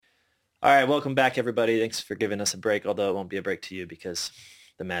All right, welcome back, everybody. Thanks for giving us a break, although it won't be a break to you because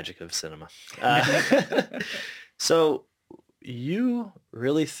the magic of cinema. So you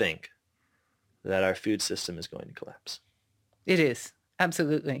really think that our food system is going to collapse? It is,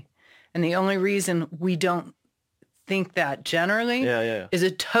 absolutely. And the only reason we don't think that generally Yeah. is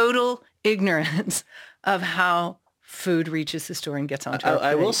a total ignorance of how food reaches the store and gets onto our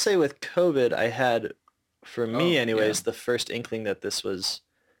I will plate. say with COVID, I had, for me Oh, yeah. anyways, the first inkling that this was,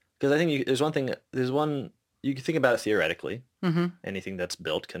 because I think there's one, you can think about it theoretically. Mm-hmm, Anything that's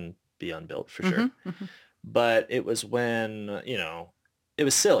built can be unbuilt for mm-hmm, sure. mm-hmm. But it was when, it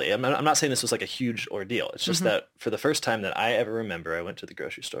was silly. I'm not saying this was like a huge ordeal. It's just Mm-hmm. that for the first time that I ever remember, I went to the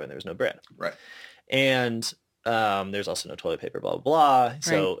grocery store and there was no bread. Right. And there's also no toilet paper, blah, blah, blah. Right.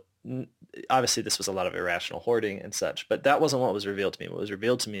 So obviously this was a lot of irrational hoarding and such, but that wasn't what was revealed to me. What was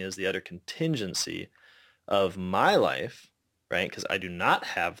revealed to me is the utter contingency of my life, right? Because I do not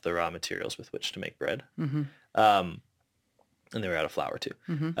have the raw materials with which to make bread. Mm-hmm. And they were out of flour too.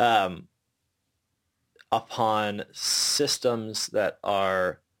 Mm-hmm. Upon systems that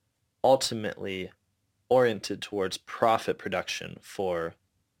are ultimately oriented towards profit production for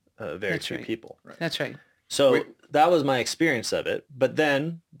very That's few right. people. Right. That's right. So that was my experience of it. But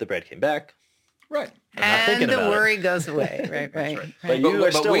then the bread came back. Right. I'm not And thinking the about it. worry goes away. Right, right. right. But you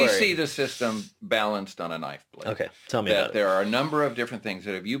are still we worried. see the system balanced on a knife blade. Okay, tell me That about it. there are a number of different things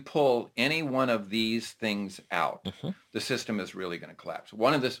that if you pull any one of these things out, Mhm. the system is really going to collapse.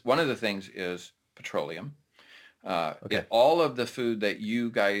 One of the things is petroleum. Okay. If all of the food that you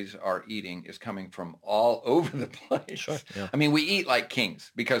guys are eating is coming from all over the place. Sure, yeah. I mean, we eat like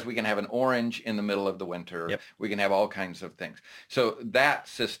kings because we can have an orange in the middle of the winter. Yep. We can have all kinds of things. So that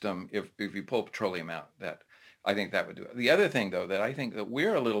system, if you pull petroleum out, I think that would do it. The other thing, though, that I think that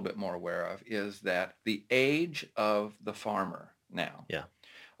we're a little bit more aware of is that the age of the farmer now. Yeah.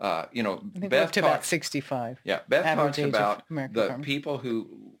 I think we're Beth up to about talks, 65. yeah, Beth average talks age of about American the farmer. people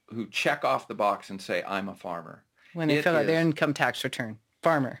who check off the box and say, I'm a farmer. When they It fill out their is income tax return.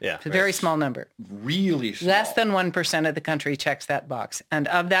 Farmer. Yeah, It's a right. very small number. Really small. Less than 1% of the country checks that box. And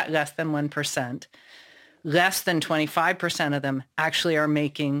of that less than 1%, less than 25% of them actually are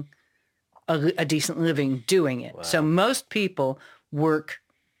making a decent living doing it. Wow. So most people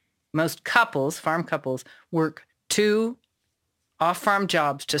most couples, farm couples, work 2 off-farm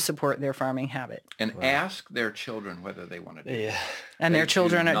jobs to support their farming habit. And ask their children whether they want to do it. Yeah. And their They do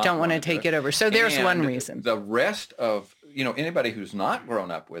children not don't want to wanna do take it over. So there's one And reason. The rest of, anybody who's not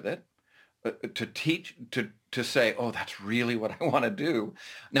grown up with it, to teach, to say, oh, that's really what I want to do.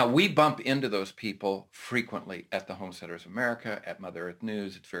 Now, we bump into those people frequently at the Homesteaders of America, at Mother Earth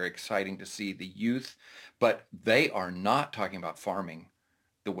News. It's very exciting to see the youth, but they are not talking about farming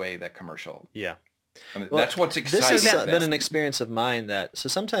the way that commercial. Yeah. I mean, Well, that's what's exciting. This has about been that. an experience of mine that, so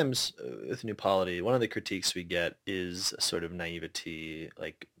sometimes with New Polity, one of the critiques we get is a sort of naivety,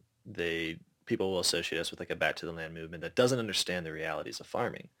 like people will associate us with like a back to the land movement that doesn't understand the realities of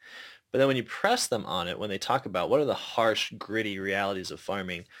farming. But then when you press them on it, when they talk about what are the harsh, gritty realities of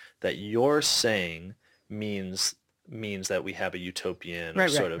farming that you're saying means that we have a utopian or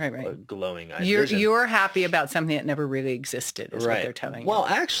Right, sort of right. a glowing You're vision. you're happy about something that never really existed, is what they're telling Well,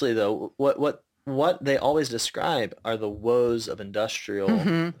 you. actually, though, what they always describe are the woes of industrial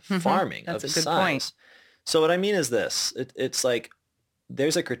farming, That's of a good size. point. So what I mean is this: it's like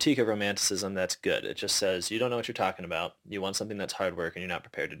there's a critique of romanticism that's good. It just says you don't know what you're talking about. You want something that's hard work, and you're not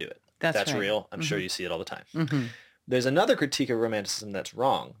prepared to do it. That's right. real. I'm sure you see it all the time. Mm-hmm. There's another critique of romanticism that's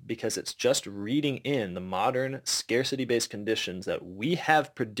wrong because it's just reading in the modern scarcity-based conditions that we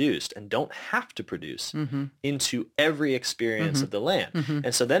have produced and don't have to produce into every experience of the land.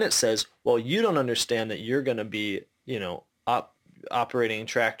 And so then it says, well, you don't understand that you're going to be, operating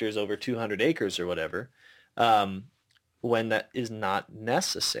tractors over 200 acres or whatever, when that is not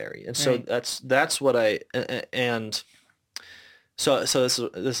necessary. And so Right. that's what and so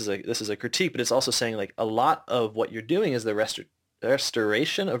this is a critique, but it's also saying like a lot of what you're doing is the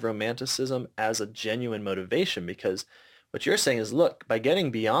restoration of romanticism as a genuine motivation, because what you're saying is, look, by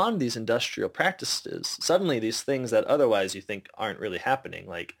getting beyond these industrial practices, suddenly these things that otherwise you think aren't really happening,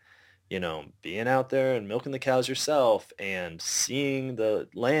 like, being out there and milking the cows yourself and seeing the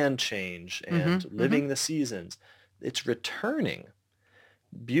land change and living the seasons, it's returning.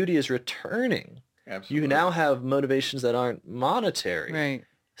 Beauty is returning. Absolutely. You now have motivations that aren't monetary. Right.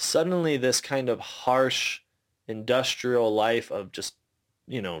 Suddenly this kind of harsh industrial life of just,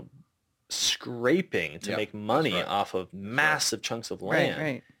 scraping to Yep, make that's money right. off of massive chunks of Right. land.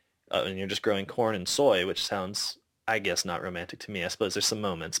 Right. And you're just growing corn and soy, which sounds I guess not romantic to me. I suppose there's some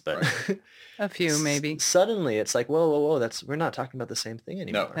moments, but A few maybe. Suddenly it's like, whoa, we're not talking about the same thing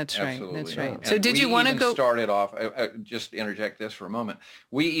anymore. No, That's right. absolutely That's not. right. And So did you want to go? Started off, just to interject this for a moment,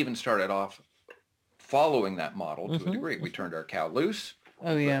 we even started off following that model to a degree. We turned our cow loose,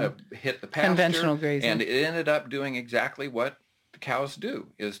 Oh yeah. Hit the pasture, Conventional grazing. and it ended up doing exactly what the cows do,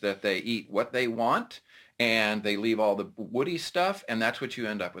 is that they eat what they want, and they leave all the woody stuff, and that's what you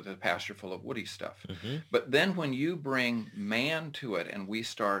end up with, a pasture full of woody stuff. But then when you bring man to it and we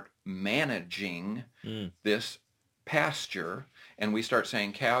start managing this pasture, and we start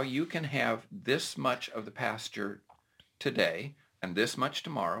saying, cow, you can have this much of the pasture today, and this much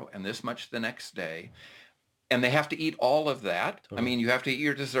tomorrow, and this much the next day, and they have to eat all of that. I mean, you have to eat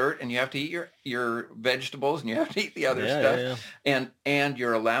your dessert, and you have to eat your vegetables, and you have to eat the other stuff. And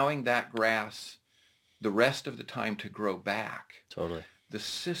you're allowing that grass the rest of the time to grow back. Totally. The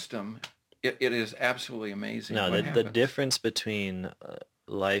system, it is absolutely amazing. No, the difference between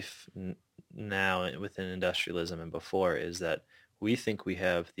life now within industrialism and before is that we think we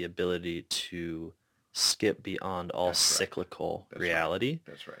have the ability to skip beyond all cyclical reality.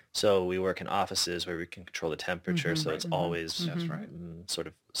 That's right. So we work in offices where we can control the temperature, so it's always That's right. Sort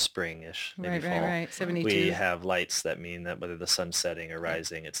of springish, maybe Right, fall. right. 72. We have lights that mean that whether the sun's setting or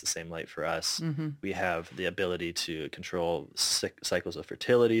rising, it's the same light for us. We have the ability to control cycles of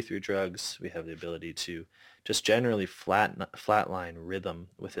fertility through drugs. We have the ability to just generally flatline rhythm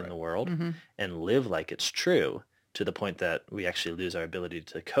within the world and live like it's true, to the point that we actually lose our ability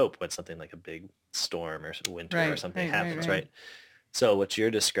to cope when something like a big storm or winter or something happens, right? So what you're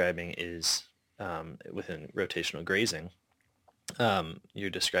describing is within rotational grazing, you're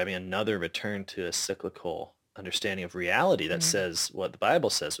describing another return to a cyclical understanding of reality that says what the Bible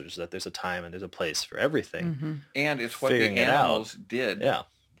says, which is that there's a time and there's a place for everything. And it's what Figuring the it out. animals did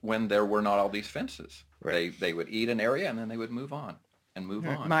when there were not all these fences. Right. They would eat an area, and then they would move on and move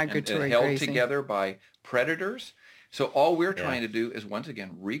on. Migratory and held grazing. together by predators. So all we're trying to do is, once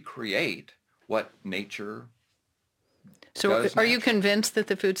again, recreate what nature So does are you naturally. convinced that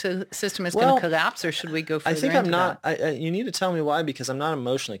the food system is Well, going to collapse, or should we go further I think into I'm not. that? You need to tell me why, because I'm not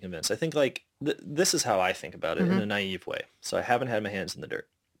emotionally convinced. I think like this is how I think about it in a naive way. So I haven't had my hands in the dirt.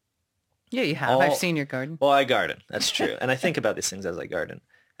 Yeah, you have. I've seen your garden. Well, I garden. That's true. And I think about these things as I garden.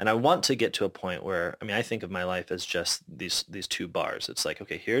 And I want to get to a point where, I mean, I think of my life as just these two bars. It's like,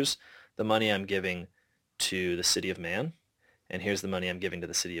 okay, here's the money I'm giving to the city of man, and here's the money I'm giving to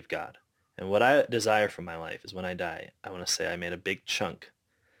the city of God. And what I desire from my life is when I die, I want to say I made a big chunk.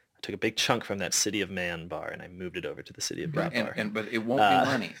 I took a big chunk from that city of man bar, and I moved it over to the city of God bar. But it won't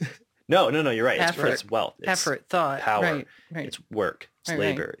be money. No, you're right. Effort. It's wealth. It's Effort, thought, power. right. It's work. It's Right,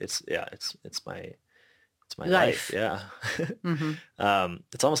 labor. It's my Life. life. Yeah.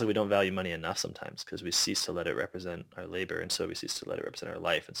 It's almost like we don't value money enough sometimes, because we cease to let it represent our labor, and so we cease to let it represent our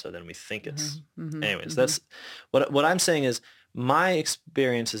life, and so then we think it's. Anyways, that's what I'm saying is my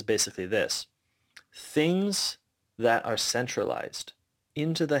experience is basically this: things that are centralized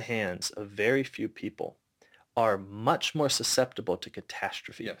into the hands of very few people are much more susceptible to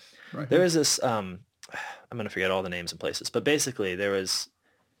catastrophe. Yes, right. There is this, I'm going to forget all the names and places, but basically there was,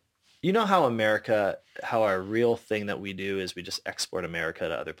 you know how our real thing that we do is we just export America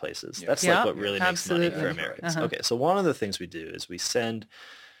to other places. That's Yeah, like what really makes money absolutely. for Americans. Okay, so one of the things we do is we send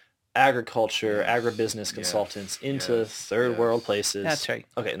agriculture, agribusiness consultants into third world places. That's right.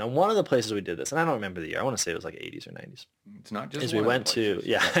 Okay, now one of the places we did this, and I don't remember the year, I want to say it was like 80s or 90s, It's not just is we one of the went to,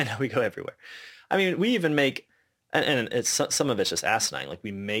 places. I know, we go everywhere. I mean, we even make, and it's some of it's just asinine. Like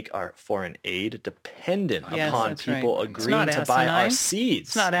we make our foreign aid dependent Yes, upon that's people right. It's agreeing not to buy our asinine. seeds.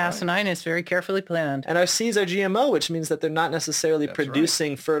 It's not asinine. It's very carefully planned. And our seeds are GMO, which means that they're not necessarily That's right.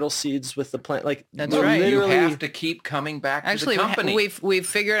 producing fertile seeds with the plant. Like That's we're right. You literally, have to keep coming back Actually, to the company. we've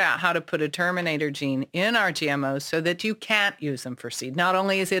figured out how to put a terminator gene in our GMOs so that you can't use them for seed. Not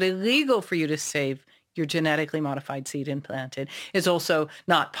only is it illegal for you to save your genetically modified seed implanted, it's also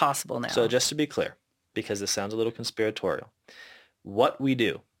not possible now. So just to be clear, because this sounds a little conspiratorial, what we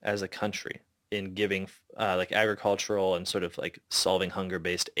do as a country in giving like agricultural and sort of like solving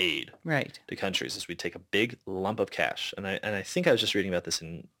hunger-based aid right. to countries is we take a big lump of cash. And I think I was just reading about this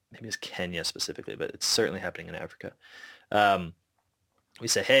in maybe it's Kenya specifically, but it's certainly happening in Africa. We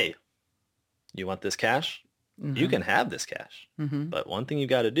say, hey, you want this cash? You can have this cash. But one thing you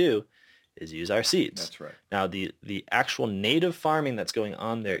got to do is use our seeds. That's right. Now, the actual native farming that's going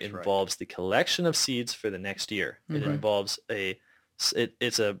on there That's right. involves the collection of seeds for the next year. It involves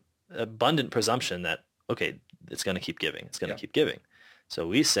it's a abundant presumption that, okay, it's going to keep giving. It's going to keep giving. So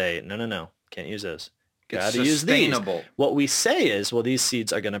we say, no, can't use those. Got to use these. sustainable. What we say is, well, these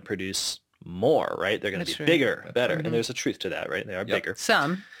seeds are going to produce more, right? They're going to That's be right. bigger, That's better. right. And there's a truth to that, right? They are bigger.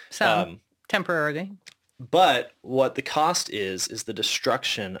 Some Um, temporarily. But what the cost is the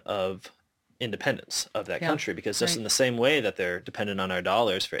destruction of independence of that Yeah, country, because just right. in the same way that they're dependent on our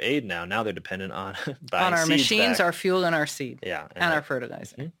dollars for aid now they're dependent on buying On our seeds machines, back. our fuel, and our seed, Yeah, and our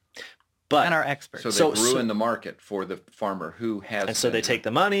fertilizer, but and our experts. So they've ruined the market for the farmer who has. and so they take the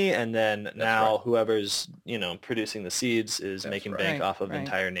money, and then now right. whoever's producing the seeds is That's making right. bank Right, off of right.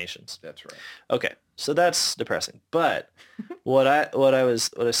 entire nations. That's right. Okay, so that's depressing. But what I was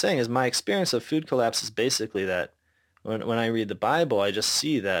saying is my experience of food collapse is basically that when I read the Bible, I just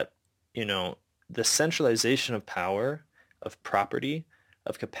see that the centralization of power, of property,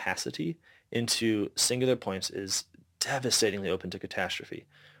 of capacity into singular points is devastatingly open to catastrophe.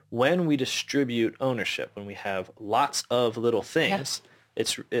 When we distribute ownership, when we have lots of little things,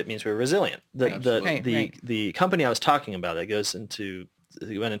 it means we're resilient. The company I was talking about that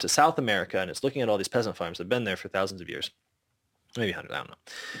went into South America, and it's looking at all these peasant farms that have been there for thousands of years, maybe 100, I don't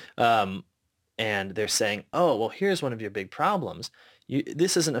know. And they're saying, oh, well, here's one of your big problems.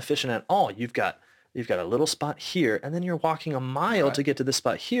 This isn't efficient at all. You've got a little spot here, and then you're walking a mile to get to this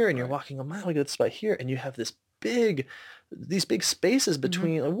spot here, and you're walking a mile to get to this spot here, and you have these big spaces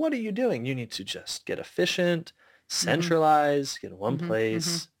between. Like, what are you doing? You need to just get efficient, centralize, get in one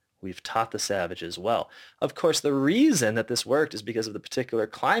place. We've taught the savages well. Of course, the reason that this worked is because of the particular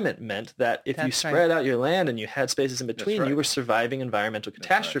climate meant that if you spread out your land and you had spaces in between, you were surviving environmental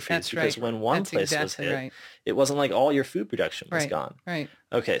catastrophes. That's because when one place was hit, it wasn't like all your food production was gone. Right.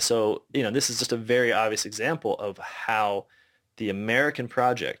 Okay, so this is just a very obvious example of how the American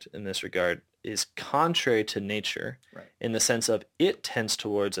project in this regard is contrary to nature in the sense of it tends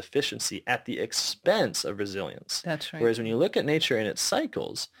towards efficiency at the expense of resilience. That's right. Whereas when you look at nature and its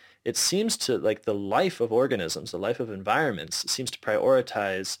cycles, it seems to, like, the life of organisms, the life of environments, seems to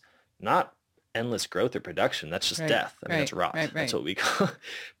prioritize not endless growth or production. That's just death. I mean, that's rot. That's what we call it.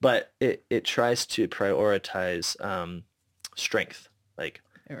 But it tries to prioritize strength, like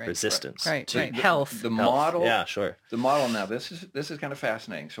resistance. Health. The model. Yeah, sure. The model now, this is kind of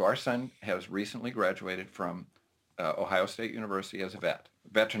fascinating. So our son has recently graduated from Ohio State University as a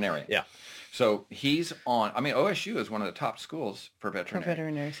veterinarian. Yeah. So he's on, OSU is one of the top schools for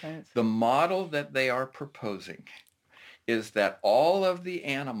veterinary science. The model that they are proposing is that all of the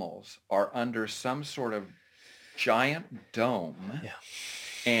animals are under some sort of giant dome. Yeah.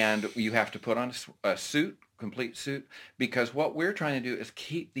 And you have to put on a suit, complete suit, because what we're trying to do is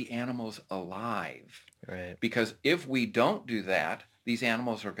keep the animals alive. Right. Because if we don't do that, these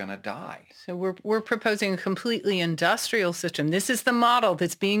animals are going to die. So we're proposing a completely industrial system. This is the model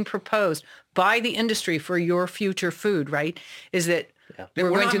that's being proposed by the industry for your future food, right? Is that we're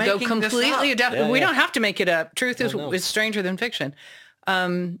going to go completely industrial. We don't have to make it up. Truth is stranger than fiction.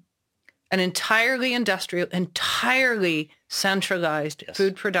 An entirely industrial, entirely centralized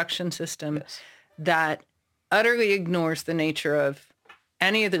food production system that utterly ignores the nature of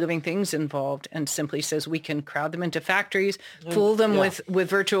any of the living things involved and simply says we can crowd them into factories, fool them with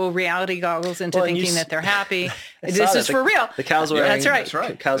virtual reality goggles into thinking that they're happy. This is for real. The cows wearing, that's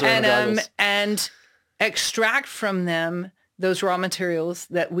right. Cows wearing goggles. And extract from them those raw materials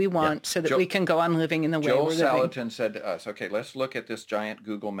that we want so that we can go on living in the way we're living. Joel Salatin said to us, okay, let's look at this giant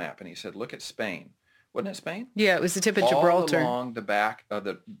Google map. And he said, look at Spain. Wasn't it Spain? Yeah, it was the tip of Gibraltar. All along the back of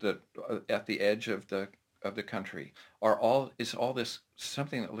at the edge of the country is all this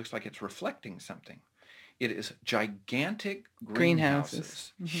something that looks like it's reflecting something. It is gigantic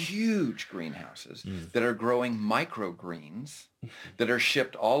greenhouses. Huge greenhouses that are growing microgreens that are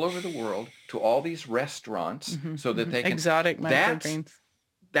shipped all over the world to all these restaurants so that they can exotic microgreens.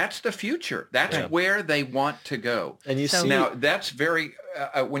 That's the future. That's where they want to go. And you see now that's very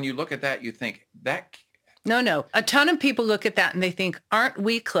when you look at that, you think that. No. A ton of people look at that and they think, aren't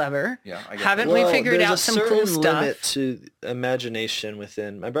we clever? Yeah, I get Haven't we figured out some cool stuff? There's a certain limit to imagination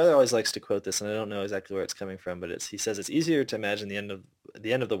within. My brother always likes to quote this, and I don't know exactly where it's coming from, but he says it's easier to imagine the end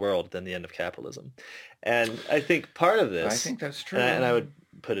of the world than the end of capitalism. And I think part of this, I think that's true. And I would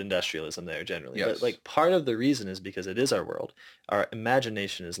put industrialism there generally. Yes. But like part of the reason is because it is our world. Our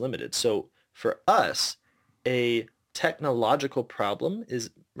imagination is limited. So for us, a technological problem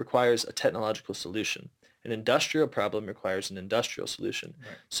requires a technological solution. An industrial problem requires an industrial solution.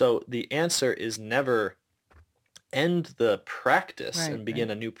 Right. So the answer is never end the practice and begin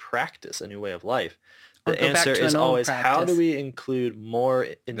a new practice, a new way of life. The answer is always how do we include more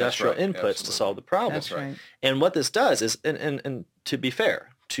industrial inputs to solve the problem? That's right. And what this does is, and to be fair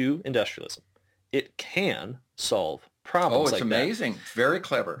to industrialism, it can solve problems it's like that. amazing. Very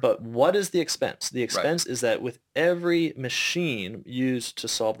clever. But what is the expense? The expense is that with every machine used to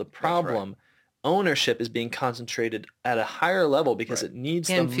solve the problem, ownership is being concentrated at a higher level because it needs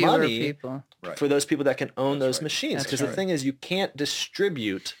the fewer money people. for those people that can own those machines. Because the thing is, you can't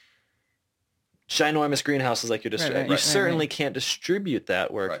distribute ginormous greenhouses like you're distributing. You certainly can't distribute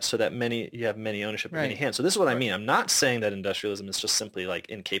that work so that you have many ownership in many hands. So this is what I mean. I'm not saying that industrialism is just simply like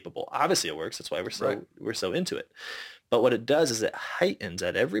incapable. Obviously it works. That's why we're so into it. But what it does is it heightens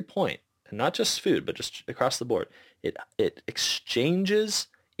at every point, and not just food, but just across the board. It exchanges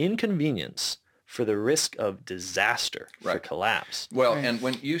inconvenience for the risk of disaster, for collapse. Well, and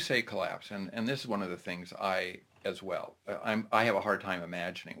when you say collapse, and this is one of the things I as well, I have a hard time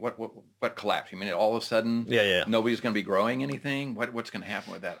imagining what collapse. You mean all of a sudden nobody's going to be growing anything? What's going to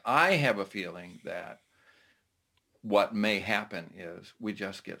happen with that? I have a feeling that what may happen is we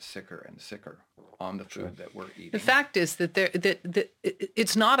just get sicker and sicker on the food that we're eating. The fact is that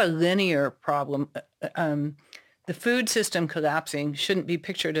it's not a linear problem. The food system collapsing shouldn't be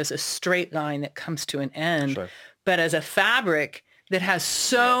pictured as a straight line that comes to an end, but as a fabric that has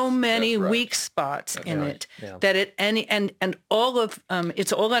so many weak spots in it that and all of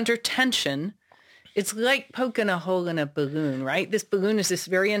it's all under tension. It's like poking a hole in a balloon, right? This balloon is this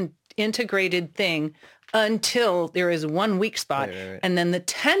very integrated thing until there is one weak spot, and then the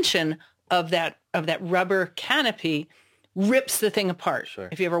tension of that rubber canopy rips the thing apart.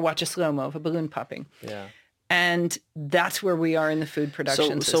 If you ever watch a slow-mo of a balloon popping. Yeah. And that's where we are in the food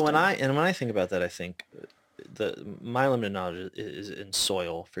production system. So when I think about that, I think my limited knowledge is in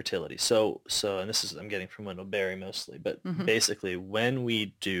soil fertility. So and this is I'm getting from Wendell Berry mostly, but basically when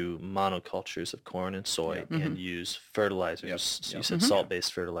we do monocultures of corn and soy and use fertilizers, you said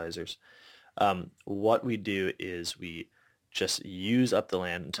salt-based fertilizers, what we do is we just use up the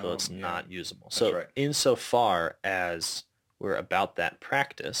land until it's not usable. So insofar as we're about that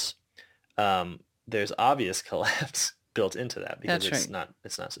practice, there's obvious collapse built into that because it's not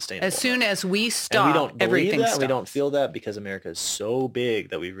sustainable. As soon as we stop, we don't everything that. stops. We don't feel that because America is so big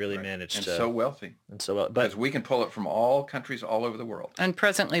that we really managed and to so wealthy because we can pull it from all countries all over the world. And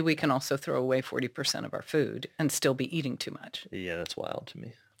presently, we can also throw away 40% of our food and still be eating too much. Yeah, that's wild to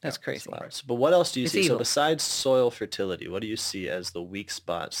me. That's crazy. So, but what else do you see? Evil. So besides soil fertility, what do you see as the weak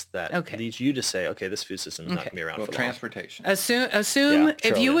spots that lead you to say, okay, this food system is not going to be around for long? Transportation. Assume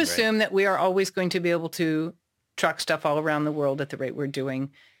if you assume that we are always going to be able to truck stuff all around the world at the rate we're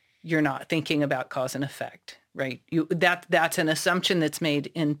doing, you're not thinking about cause and effect, right? That's an assumption that's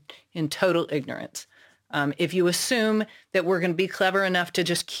made in total ignorance. If you assume that we're going to be clever enough to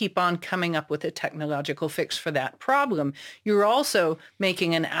just keep on coming up with a technological fix for that problem, you're also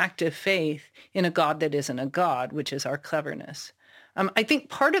making an act of faith in a God that isn't a God, which is our cleverness. I think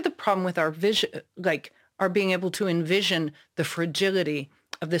part of the problem with our vision, like our being able to envision the fragility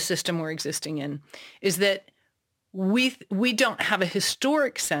of the system we're existing in, is that we don't have a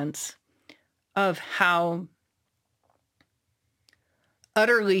historic sense of how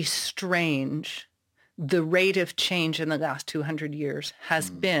utterly strange the rate of change in the last 200 years has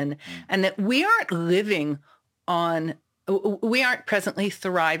been, and that we aren't presently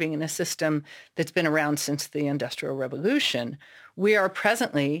thriving in a system that's been around since the Industrial Revolution. We are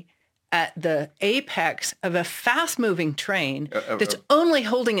presently at the apex of a fast-moving train that's only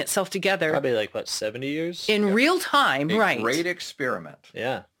holding itself together. Probably like, 70 years? In real time, a great experiment.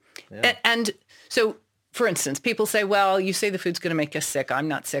 Yeah. And so, for instance, people say, well, you say the food's going to make us sick. I'm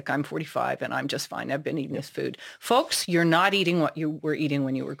not sick. I'm 45 and I'm just fine. I've been eating this food. Folks, you're not eating what you were eating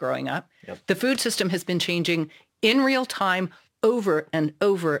when you were growing up. The food system has been changing in real time over and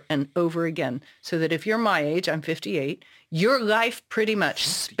over and over again. So that if you're my age, I'm 58, your life pretty much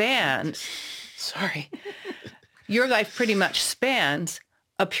spans, your life pretty much spans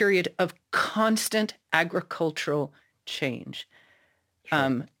a period of constant agricultural change.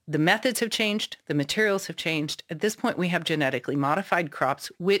 The methods have changed. The materials have changed. At this point, we have genetically modified crops,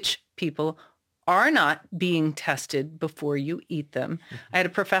 which people are not being tested before you eat them. I had a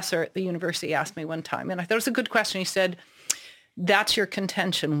professor at the university ask me one time, and I thought it was a good question. He said, that's your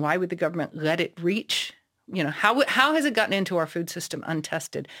contention. Why would the government let it reach? How has it gotten into our food system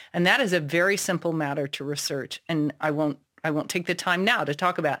untested? And that is a very simple matter to research. And I won't take the time now to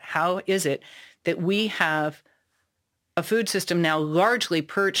talk about how is it that we have a food system now largely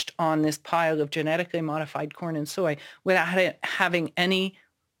perched on this pile of genetically modified corn and soy without having any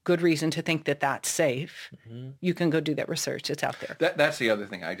good reason to think that that's safe. You can go do that research. It's out there. That's the other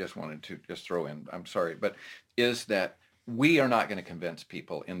thing I just wanted to just throw in. I'm sorry, but is that we are not going to convince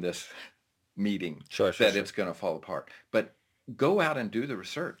people in this meeting that it's going to fall apart. But go out and do the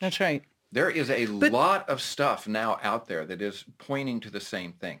research. That's right. There is a lot of stuff now out there that is pointing to the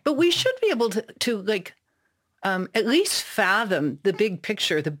same thing. But we should be able to like at least fathom the big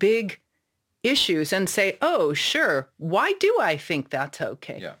picture, the big issues, and say, oh, sure, why do I think that's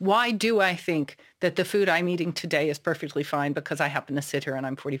okay? Yeah. Why do I think that the food I'm eating today is perfectly fine because I happen to sit here and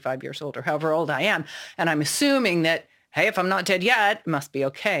I'm 45 years old or however old I am, and I'm assuming that, hey, if I'm not dead yet, it must be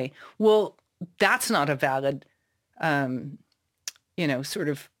okay. Well, that's not a valid, sort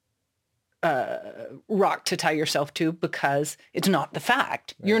of rock to tie yourself to, because it's not the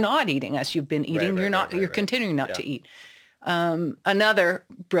fact. Right. You're not eating as you've been eating. You're continuing not to eat. Another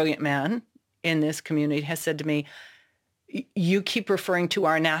brilliant man in this community has said to me, you keep referring to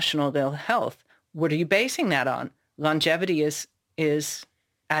our national ill health. What are you basing that on? Longevity is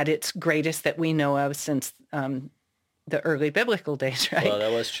at its greatest that we know of since the early biblical days, right? Well,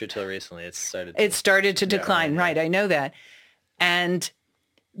 that was true till recently. It started to decline, right? I know that. And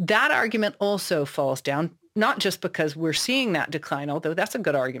that argument also falls down, not just because we're seeing that decline, although that's a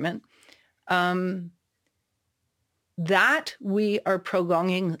good argument, that we are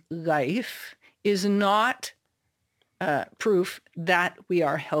prolonging life is not proof that we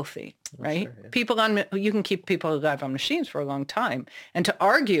are healthy, right? Sure, yeah. You can keep people alive on machines for a long time. And to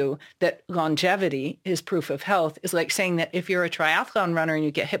argue that longevity is proof of health is like saying that if you're a triathlon runner and you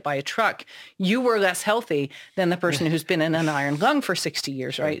get hit by a truck, you were less healthy than the person who's been in an iron lung for 60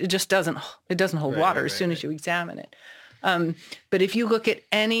 years, right? It just doesn't hold water as soon as you examine it. But if you look at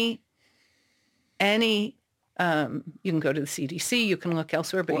any you can go to the CDC, you can look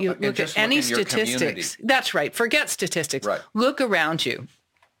elsewhere, but you look at any statistics. That's right. Forget statistics. Right. Look around you.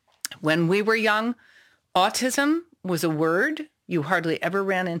 When we were young, autism was a word. You hardly ever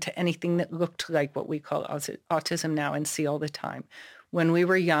ran into anything that looked like what we call autism now and see all the time. When we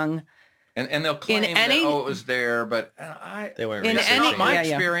were young, and they'll claim that it was there, but they weren't. That's not my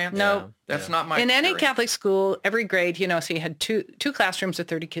experience. No, that's not my experience. In any Catholic school, every grade, so you had two classrooms of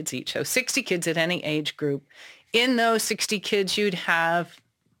 30 kids each, so 60 kids at any age group. In those 60 kids, you'd have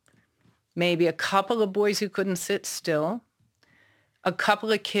maybe a couple of boys who couldn't sit still, a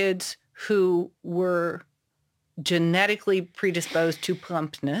couple of kids who were genetically predisposed to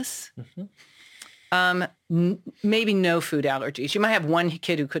plumpness. Maybe no food allergies. You might have one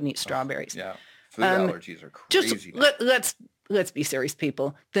kid who couldn't eat strawberries. Yeah, food allergies are crazy. Let's be serious,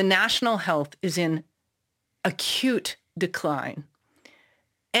 people. The national health is in acute decline.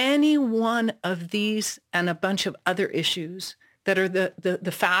 Any one of these and a bunch of other issues that are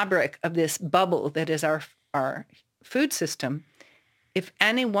the fabric of this bubble that is our food system, if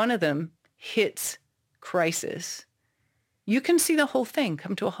any one of them hits crisis, you can see the whole thing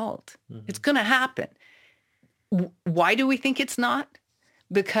come to a halt. Mm-hmm. It's going to happen. Why do we think it's not?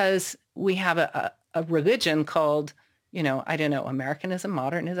 Because we have a religion called, I don't know, Americanism,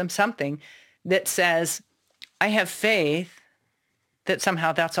 modernism, something that says, I have faith that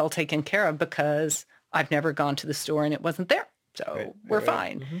somehow that's all taken care of because I've never gone to the store and it wasn't there. So we're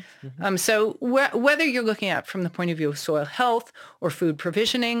fine. Mm-hmm, mm-hmm. So whether you're looking at from the point of view of soil health or food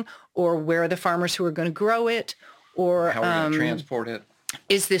provisioning or where are the farmers who are going to grow it or how are we going to transport it?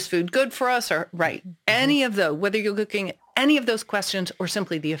 Is this food good for us? Or any of those, whether you're looking at any of those questions or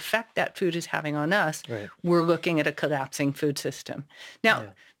simply the effect that food is having on us, we're looking at a collapsing food system.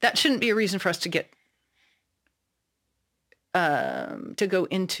 Now, that shouldn't be a reason for us to get to go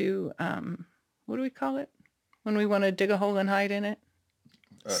into, what do we call it? When we want to dig a hole and hide in it?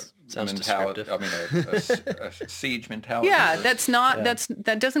 Sounds mentality. A siege mentality. Yeah,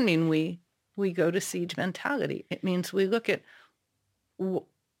 that doesn't mean we go to siege mentality. It means we look at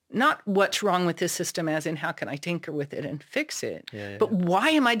not what's wrong with this system as in how can I tinker with it and fix it, but why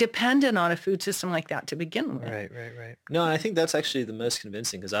am I dependent on a food system like that to begin with? Right. No, and I think that's actually the most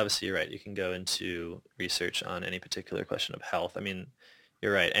convincing because obviously you're right. You can go into research on any particular question of health. I mean,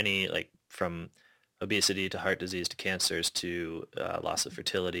 you're right. Any from obesity to heart disease to cancers to loss of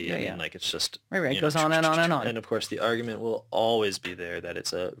fertility. I mean, it's just... Right. It goes on and on and on. And of course, the argument will always be there that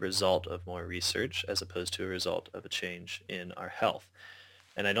it's a result of more research as opposed to a result of a change in our health.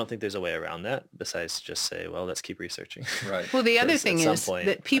 And I don't think there's a way around that besides just say, well, let's keep researching. Right. Well, the other thing is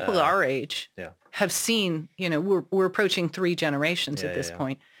that people our age have seen, we're approaching 3 generations at this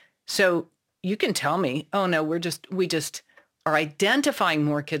point. So you can tell me, oh, no, we just are identifying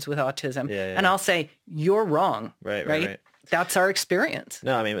more kids with autism. And I'll say, you're wrong. Right. That's our experience.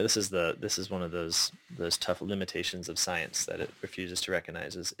 No, I mean, this is one of those tough limitations of science that it refuses to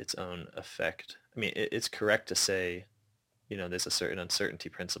recognize as its own effect. I mean, it's correct to say, there's a certain uncertainty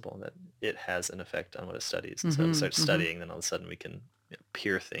principle that it has an effect on what it studies. And so it starts studying, then all of a sudden we can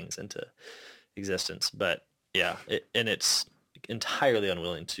peer things into existence. But it's entirely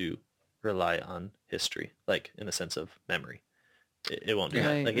unwilling to rely on history, like in the sense of memory. It won't do Right,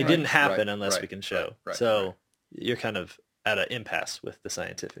 that. Like it right, didn't happen right, unless we right, can show. right, so right. you're kind of at an impasse with the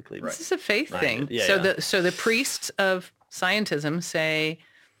scientifically. Right. This is a faith Minded. thing. Yeah, so yeah. the priests of scientism say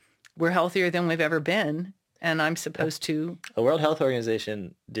we're healthier than we've ever been, and I'm supposed to. The World Health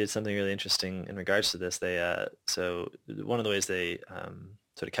Organization did something really interesting in regards to this. They so one of the ways they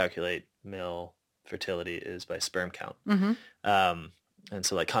sort of calculate male fertility is by sperm count, Mm-hmm, and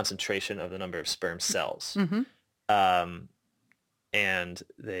so like concentration of the number of sperm cells. mm-hmm. And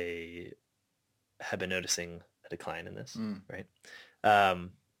they have been noticing a decline in this, Mm. right?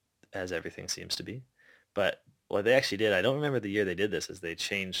 As everything seems to be. But what they actually did, I don't remember the year they did this, is they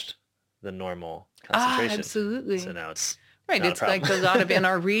changed the normal concentration. Absolutely. So now it's Right. not a It's like a problem. lot of in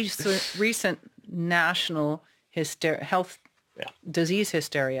our recent national health Yeah. disease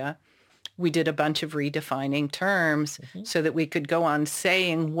hysteria, we did a bunch of redefining terms so that we could go on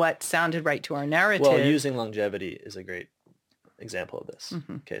saying what sounded right to our narrative. Well, using longevity is a great example of this.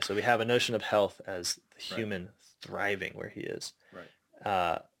 Mm-hmm. Okay, so we have a notion of health as the human thriving where he is.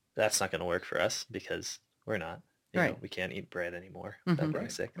 Right. That's not going to work for us because we're not. You know, Right. we can't eat bread anymore Mhm. without getting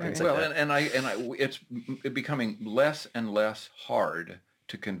Right. sick. Right. Things Well, like that. and it's becoming less and less hard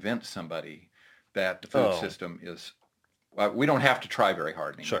to convince somebody that the food system is. We don't have to try very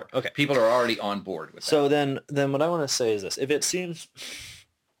hard anymore. Sure. Okay. People are already on board with that. So then what I want to say is this: if it seems,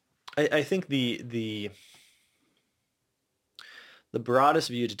 I think the broadest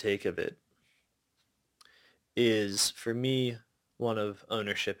view to take of it is, for me, one of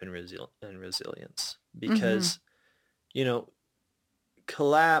ownership and resilience, because you know,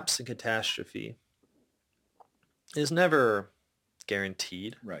 collapse and catastrophe is never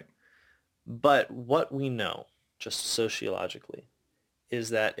guaranteed. Right. But what we know, just sociologically, is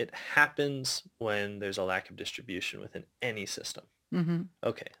that it happens when there's a lack of distribution within any system. Mm-hmm.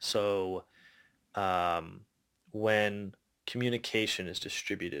 Okay, so when communication is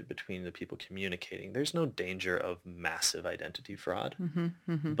distributed between the people communicating, there's no danger of massive identity fraud. Mm-hmm.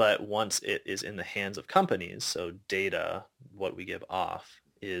 Mm-hmm. But once it is in the hands of companies, so data, what we give off,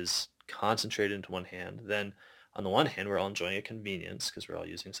 is concentrated into one hand, then on the one hand, we're all enjoying a convenience because we're all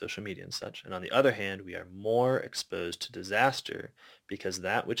using social media and such. And on the other hand, we are more exposed to disaster because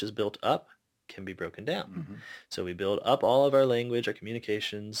that which is built up can be broken down. Mm-hmm. So we build up all of our language, our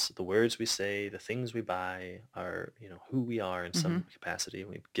communications, the words we say, the things we buy, our, who we are in some capacity.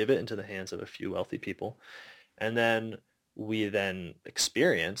 We give it into the hands of a few wealthy people. And then we then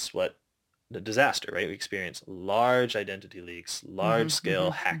experience what the disaster, right? We experience large identity leaks,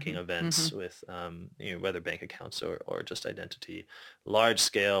 large-scale hacking events with, whether bank accounts or just identity,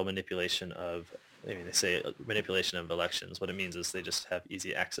 large-scale manipulation of, they say manipulation of elections. What it means is they just have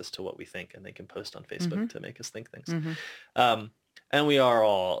easy access to what we think, and they can post on Facebook to make us think things. And we are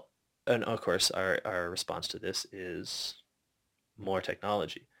all, and of course, our response to this is more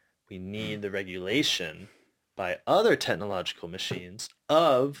technology. We need the regulation by other technological machines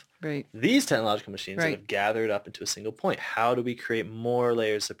of these technological machines that have gathered up into a single point. How do we create more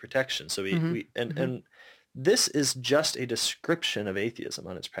layers of protection? So and this is just a description of atheism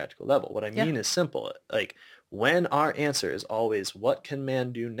on its practical level. What I mean is simple. Like, when our answer is always, what can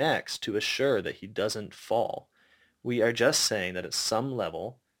man do next to assure that he doesn't fall? We are just saying that at some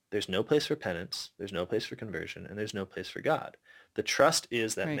level, there's no place for penance, there's no place for conversion, and there's no place for God. The trust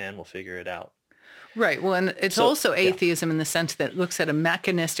is that man will figure it out. Right. Well, and it's also atheism in the sense that it looks at a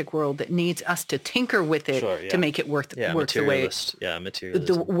mechanistic world that needs us to tinker with it to make it work the way. Materialism.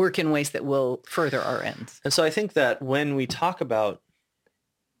 The work in ways that will further our ends. And so I think that when we talk about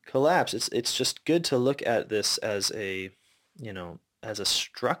collapse, it's just good to look at this as a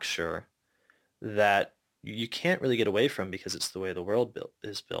structure that you can't really get away from because it's the way the world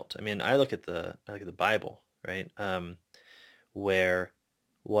is built. I mean, I look at the Bible, right? Where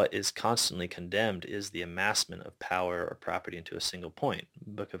what is constantly condemned is the amassment of power or property into a single point. The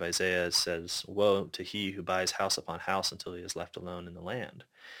book of Isaiah says, woe to he who buys house upon house until he is left alone in the land.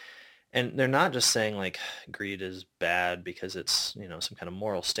 And they're not just saying like greed is bad because it's, some kind of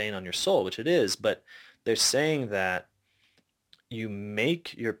moral stain on your soul, which it is, but they're saying that you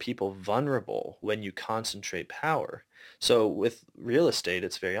make your people vulnerable when you concentrate power. So with real estate,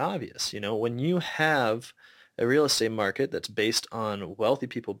 it's very obvious. When you have a real estate market that's based on wealthy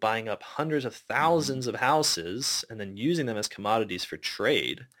people buying up hundreds of thousands of houses and then using them as commodities for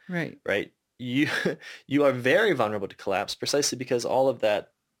trade, right? You are very vulnerable to collapse precisely because all of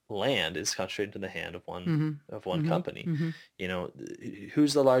that land is concentrated in the hand of one company.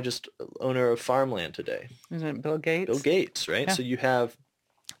 Who's the largest owner of farmland today? Isn't it Bill Gates? Bill Gates, right? Yeah. So you have...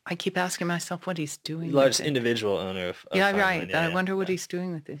 I keep asking myself what he's doing. The largest individual owner of farmland. I wonder what he's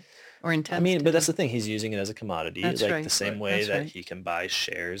doing with it. or intends I mean, to but do. that's the thing. He's using it as a commodity, That's like right. the same Right. way That's that right. he can buy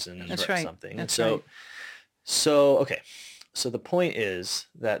shares in That's right. something. That's and right. so okay. So the point is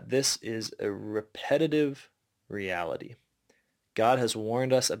that this is a repetitive reality. God has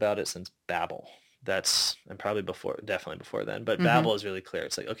warned us about it since Babel. And probably definitely before then. But Mhm. Babel is really clear.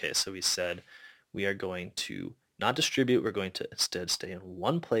 It's like, okay, so we said we are going to not distribute. We're going to instead stay in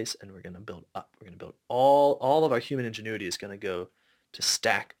one place, and we're going to build up. We're going to build all of our human ingenuity is going to go to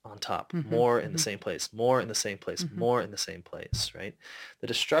stack on top, Mhm. more in the Mhm. same place, more in the same place, Mhm. more in the same place, right? The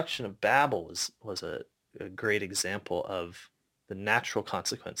destruction of Babel was a great example of the natural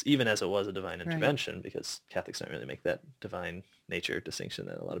consequence, even as it was a divine Right. intervention, because Catholics don't really make that divine nature distinction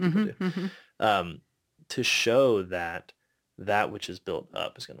that a lot of people Mhm. do, Mhm. to show that that which is built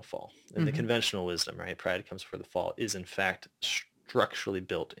up is going to fall. And the Mhm. conventional wisdom, right, pride comes before the fall, is in fact structurally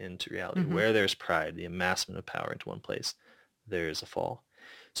built into reality. Mhm. Where there's pride, the amassment of power into one place, there is a fall.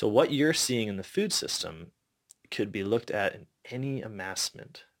 So what you're seeing in the food system could be looked at in any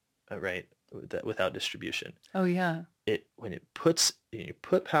amassment, right, without distribution. Oh yeah. When you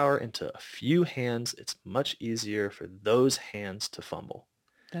put power into a few hands, it's much easier for those hands to fumble.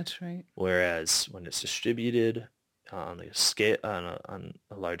 That's right. Whereas when it's distributed on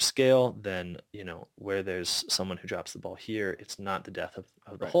a large scale, then where there's someone who drops the ball here, it's not the death of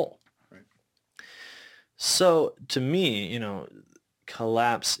the Right. whole. Right. So to me,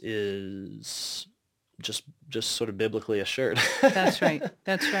 collapse is just sort of biblically assured. That's right.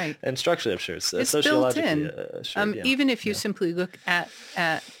 That's right. And structurally assured, It's built sociologically in. assured. Yeah. Even if you Yeah. simply look at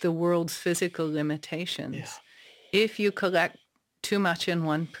the world's physical limitations, Yeah. if you collect too much in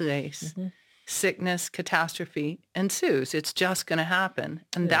one place, Mhm. sickness, catastrophe ensues. It's just going to happen.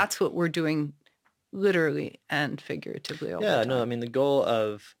 And Yeah. that's what we're doing literally and figuratively all the Yeah, time. no, I mean the goal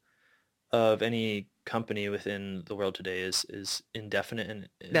of any company within the world today is indefinite and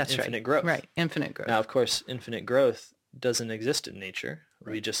That's infinite right. growth. Right. Infinite growth. Now, of course, infinite growth doesn't exist in nature.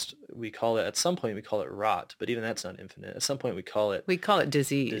 Right. We call it, at some point we call it rot, but even that's not infinite. At some point we call it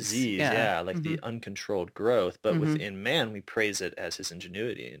disease. like the uncontrolled growth. But Mhm. within man, we praise it as his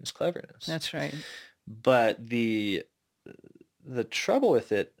ingenuity and his cleverness. That's right. But the trouble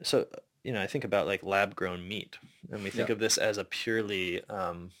with it, so I think about like lab-grown meat, and we think Yeah. of this as a purely,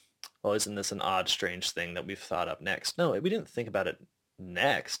 well, isn't this an odd, strange thing that we've thought up next? No, we didn't think about it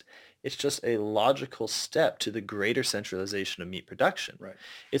next. It's just a logical step to the greater centralization of meat production. Right.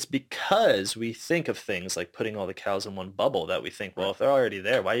 It's because we think of things like putting all the cows in one bubble that we think, well, Right. if they're already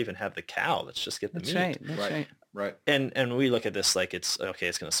there, why even have the cow? Let's just get the That's meat. right. That's Right. right. Right. And we look at this like it's going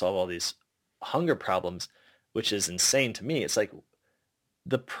to solve all these hunger problems, which is insane to me. It's like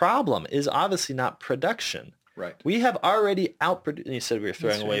the problem is obviously not production. Right. We have already outproduced. You said we were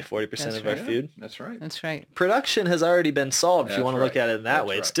throwing That's away right. 40% That's of our right. food. That's right. That's right. Production has already been solved, if you That's want to look right. at it in that That's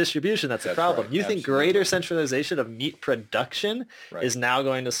way. It's right. distribution that's the That's problem. right. You think Absolutely. greater centralization of meat production Right. is now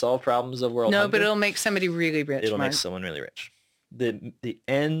going to solve problems of world No, hunger? but it'll make somebody really rich, It'll Mark. make someone really rich. The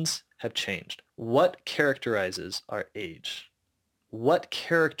ends have changed. What characterizes our age? What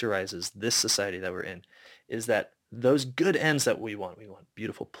characterizes this society that we're in is that those good ends that we want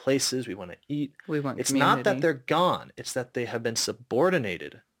beautiful places, we want to eat. We want It's community. not that they're gone. It's that they have been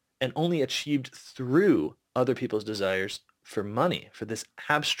subordinated and only achieved through other people's desires for money, for this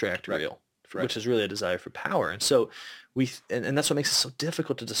abstract Right. real, Right. which is really a desire for power. And so and that's what makes it so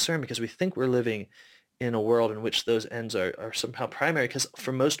difficult to discern, because we think we're living in a world in which those ends are somehow primary, because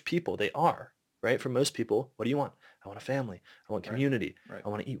for most people they are, right? For most people, what do you want? I want a family. I want Right. community. Right. I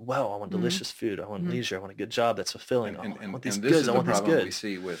want to eat well. I want Mhm. delicious food. I want Mhm. leisure. I want a good job that's fulfilling. And, I want these and this goods. is I the want these problem we goods.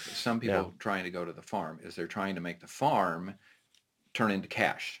 see with some people Yeah. trying to go to the farm, is they're trying to make the farm turn into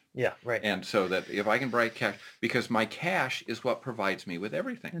cash. Yeah, right. And so that if I can break cash, because my cash is what provides me with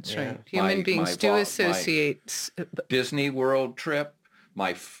everything. That's Yeah. right. Human My- beings my do my associate. Disney World trip,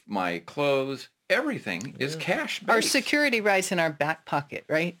 my clothes, everything is Yeah. cash based. Our security rides in our back pocket,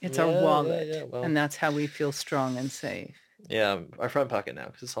 right? It's our Yeah, wallet. yeah, well. And that's how we feel strong and safe. Yeah, our front pocket now,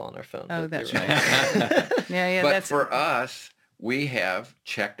 because it's all on our phone. Oh, but that's you're right. Yeah, but that's for us, we have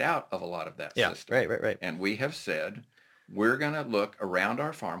checked out of a lot of that Yeah, system. right. And we have said, we're going to look around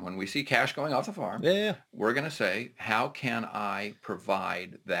our farm. When we see cash going off the farm, Yeah. we're going to say, how can I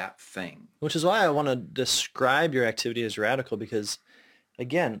provide that thing? Which is why I want to describe your activity as radical, because,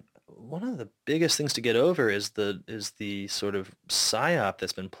 again, one of the biggest things to get over is the sort of psyop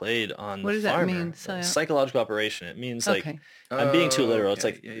that's been played on What the does that farmer. mean, psyop? Psychological operation. It means like, okay. I'm being too literal. It's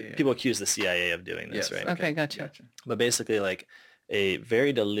Okay. like Yeah. people accuse the CIA of doing this, Yes, right? Okay, gotcha. But basically, like, a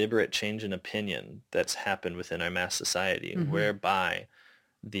very deliberate change in opinion that's happened within our mass society, Mhm. whereby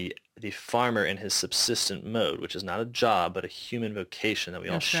the farmer in his subsistent mode, which is not a job but a human vocation that we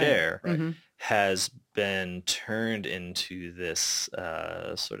all That's right. share, Mhm. has been turned into this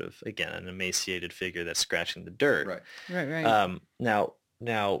sort of, again, an emaciated figure that's scratching the dirt. Right. Right.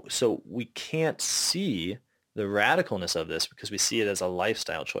 Now, so we can't see the radicalness of this because we see it as a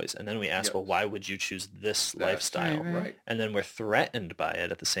lifestyle choice. And then we ask, Yes. well, why would you choose this That's lifestyle? Right. Right. And then we're threatened by it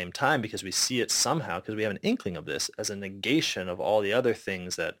at the same time because we see it somehow, because we have an inkling of this as a negation of all the other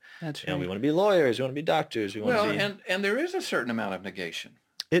things that, That's you know, right. we want to be lawyers, we want to be doctors, we want Well, to be... and there is a certain amount of negation.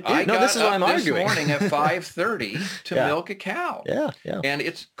 No, this is what I'm arguing. This morning at 5:30 to Yeah. milk a cow. Yeah. And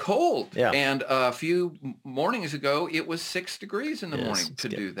it's cold. Yeah. And a few mornings ago, it was 6 degrees in the Yes, morning it's to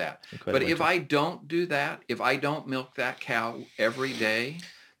do that. quite a But if winter. I don't do that, if I don't milk that cow every day,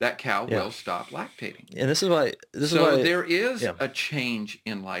 that cow Yeah. will stop lactating. And this is why... So there is yeah. a change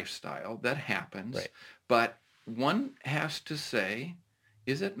in lifestyle that happens. Right. But one has to say,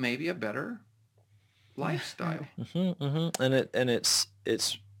 is it maybe a better lifestyle? And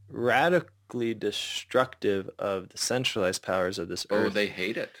it's radically destructive of the centralized powers of this Oh, earth they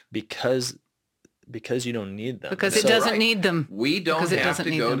hate it. because you don't need them. Because That's it doesn't right. need them. We don't Because it have doesn't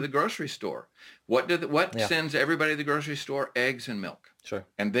to need go them. to the grocery store. What Yeah. sends everybody to the grocery store? Eggs and milk. Sure.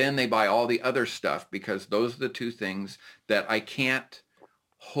 And then they buy all the other stuff because those are the two things that I can't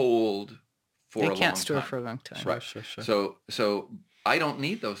hold for a They long can't store time. for a long time. Right. Sure. So I don't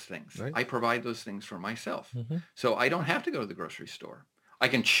need those things. Right. I provide those things for myself. Mhm. So I don't have to go to the grocery store. I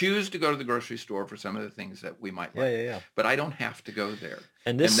can choose to go to the grocery store for some of the things that we might like, Yeah. but I don't have to go there.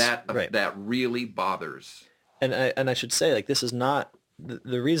 And this, and that really bothers. And I should say, like, this is not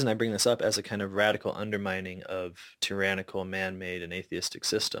the reason I bring this up as a kind of radical undermining of tyrannical, man-made, and atheistic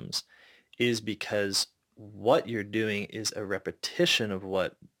systems is because what you're doing is a repetition of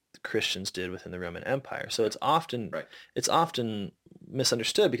what Christians did within the Roman Empire. So it's often Right.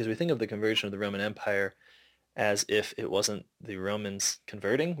 misunderstood because we think of the conversion of the Roman Empire as if it wasn't the Romans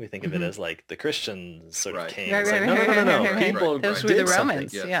converting. We think of it as like the Christians sort of Right. came. Right, It's right, like, right, no. right, right. People Those were did the something.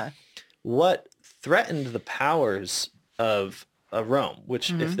 Romans. Yes. Yeah. What threatened the powers of Rome,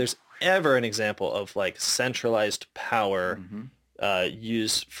 which if there's ever an example of like centralized power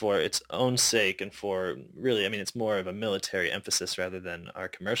used for its own sake and for really, I mean, it's more of a military emphasis rather than our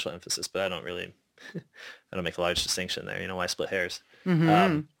commercial emphasis, but I don't make a large distinction there. You know, why split hairs?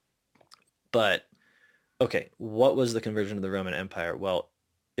 But okay, what was the conversion of the Roman Empire? Well,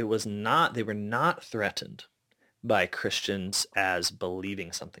 they were not threatened by Christians as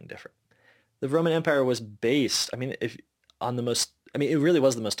believing something different. The Roman Empire was based, it really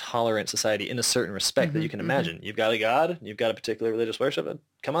was the most tolerant society in a certain respect that you can imagine. You've got a god, you've got a particular religious worship, and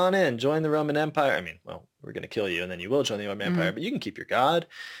come on in, join the Roman Empire. We're going to kill you, and then you will join the Roman Empire, but you can keep your god,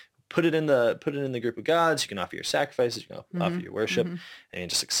 put it in the group of gods. You can offer your sacrifices, you can offer your worship, and it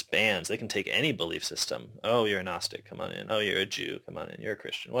just expands. They can take any belief system. Oh, you're a Gnostic, come on in. Oh, you're a Jew, come on in. You're a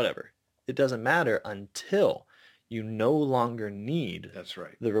Christian, whatever. It doesn't matter until you no longer need That's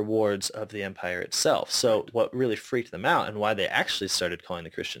right. the rewards of the empire itself. So what really freaked them out and why they actually started calling the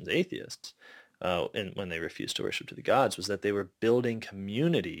Christians atheists when they refused to worship to the gods was that they were building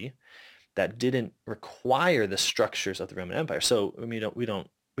community that didn't require the structures of the Roman Empire. So we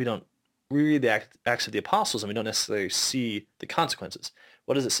read the Acts of the Apostles and we don't necessarily see the consequences.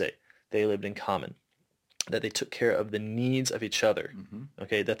 What does it say? They lived in common, that they took care of the needs of each other,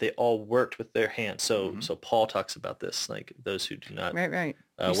 okay, that they all worked with their hands. So Paul talks about this, like those who do not Right.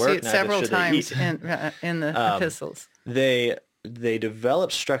 You work, see it neither several should they times eat. in the epistles. They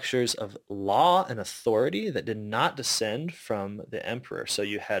developed structures of law and authority that did not descend from the emperor. So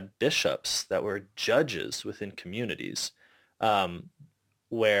you had bishops that were judges within communities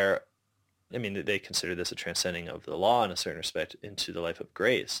where, they consider this a transcending of the law in a certain respect into the life of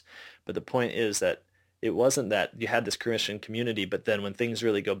grace. But the point is that it wasn't that you had this Christian community, but then when things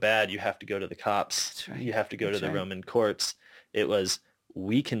really go bad, you have to go to the cops. That's right. You have to go to That's the right. Roman courts. It was,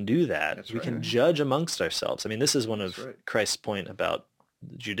 we can do that. That's We right. can judge amongst ourselves. This is one of That's right. Christ's point about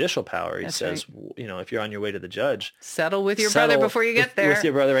judicial power. He That's says, if you're on your way to the judge, Settle with your brother before you get there. with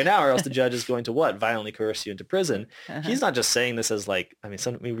your brother right now, or else the judge is going to what? Violently coerce you into prison. He's not just saying this as like,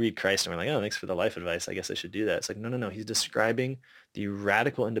 we read Christ and we're like, oh, thanks for the life advice. I guess I should do that. It's like, no. He's describing the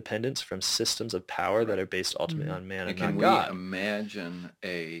radical independence from systems of power that are based ultimately on man and Can not we God. imagine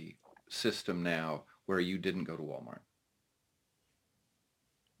a system now where you didn't go to Walmart?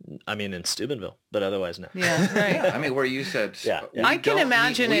 In Steubenville, but otherwise no. Yeah, right. Where you said, Yeah. I can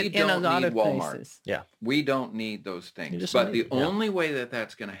imagine we it in a don't lot need of Walmart. places. Yeah. We don't need those You things. just But don't the need- yeah. only way that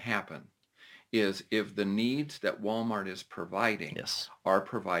that's going to happen is if the needs that Walmart is providing Yes. are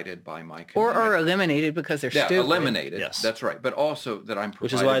provided by my Or community. are eliminated because they're stupid. Eliminated. Yes. That's right. But also that I'm provided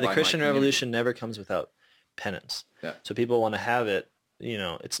Which is why the by my Christian community. Revolution never comes without penance. Yeah. So people want to have it,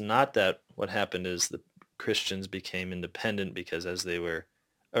 it's not that what happened is the Christians became independent because as they were,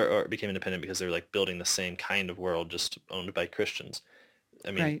 or became independent because they were like building the same kind of world just owned by Christians.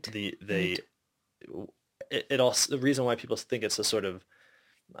 I mean, Right. it also, the reason why people think it's a sort of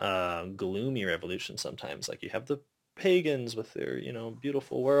gloomy revolution sometimes, like you have the pagans with their,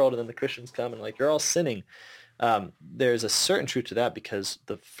 beautiful world, and then the Christians come and like, you're all sinning. There's a certain truth to that because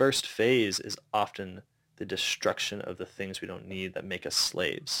the first phase is often the destruction of the things we don't need that make us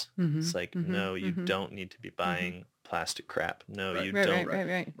slaves. It's like, no, you don't need to be buying plastic crap. No, you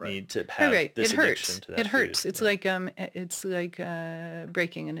don't need to have this it addiction hurts. to that It hurts. food. It's like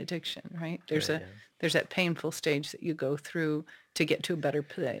breaking an addiction, right? There's that painful stage that you go through to get to a better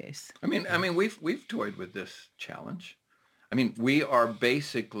place. I mean, we've toyed with this challenge. I mean, we are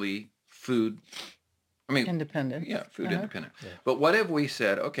basically food. Independent. Yeah, food independent. Yeah. But what if we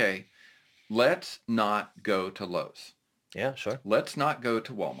said, okay, let's not go to Lowe's. Yeah, sure. Let's not go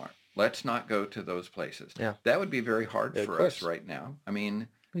to Walmart. Let's not go to those places. Yeah. That would be very hard for us right now. I mean,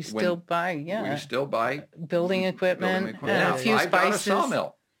 we still buy building building equipment. Now, a few I've got a spices.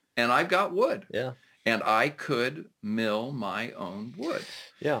 sawmill and I've got wood. Yeah. And I could mill my own wood.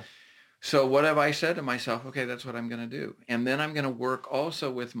 Yeah. So what have I said to myself? Okay, that's what I'm going to do. And then I'm going to work also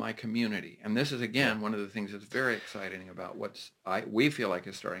with my community. And this is, again, one of the things that's very exciting about we feel like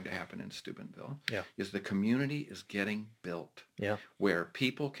is starting to happen in Steubenville, is the community is getting built. Yeah. Where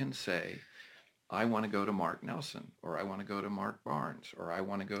people can say, I want to go to Mark Nelson, or I want to go to Mark Barnes, or I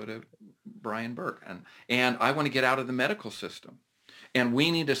want to go to Brian Burke, and I want to get out of the medical system. And we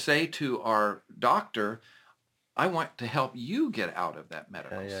need to say to our doctor, I want to help you get out of that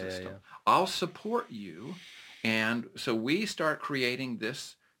medical system. Yeah. I'll support you. And so we start creating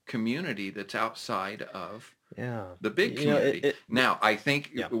this community that's outside of the big community. Now, I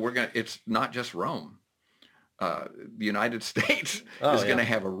think it's not just Rome. The United States is going to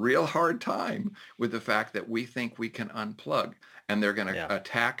have a real hard time with the fact that we think we can unplug. And they're going to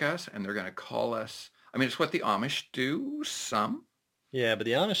attack us, and they're going to call us. I mean, it's what the Amish do, some. Yeah, but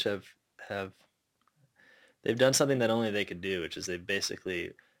the Amish have they've done something that only they could do, which is they've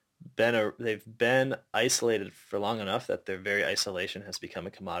basically they've been isolated for long enough that their very isolation has become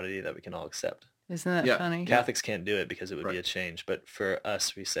a commodity that we can all accept. Isn't that funny? Catholics can't do it because it would be a change. But for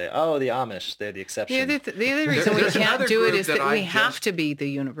us, we say, oh, the Amish, they're the exception. Yeah, the other reason we can't do it is that we have to be the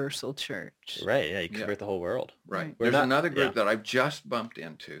universal church. Right, yeah, you convert the whole world. Right. There's another group that I've just bumped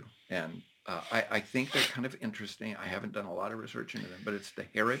into, and I think they're kind of interesting. I haven't done a lot of research into them, but it's the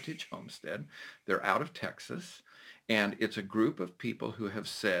Heritage Homestead. They're out of Texas, and it's a group of people who have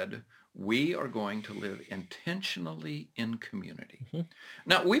said, we are going to live intentionally in community. Mm-hmm.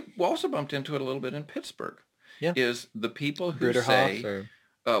 Now, we've also bumped into it a little bit in Pittsburgh, is the people who say,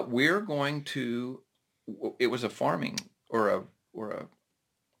 we're going to, it was a farming or a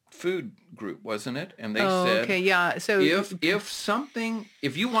food group, wasn't it? And they said, so if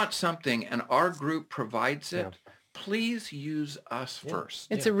you want something and our group provides it, please use us first.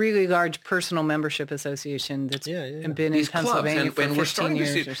 It's a really large personal membership association that's been in Pennsylvania for 15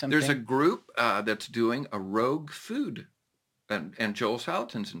 years or something. There's a group that's doing a rogue food, and Joel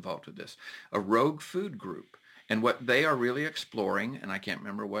Salatin's involved with this, a rogue food group. And what they are really exploring, and I can't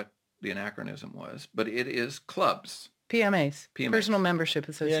remember what the anachronism was, but it is clubs. PMAs, Personal Membership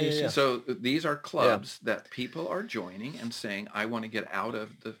Associations. Yeah. So these are clubs that people are joining and saying, I want to get out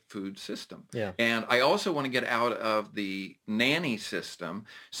of the food system. Yeah. And I also want to get out of the nanny system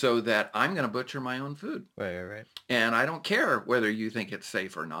so that I'm going to butcher my own food. Right. And I don't care whether you think it's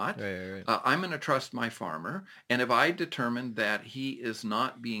safe or not. Right. I'm going to trust my farmer. And if I determine that he is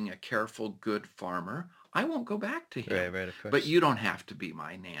not being a careful, good farmer, I won't go back to him. Right, of course. But you don't have to be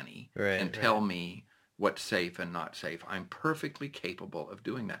my nanny and tell me what's safe and not safe. I'm perfectly capable of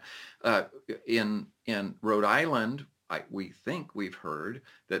doing that. In Rhode Island, we've heard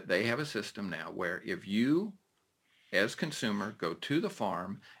that they have a system now where if you, as consumer, go to the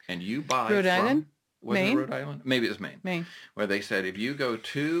farm and you buy Rhode Island? Maine? Rhode Island? Maybe it was Maine. Maine. Where they said if you go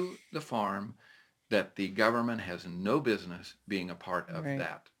to the farm, that the government has no business being a part of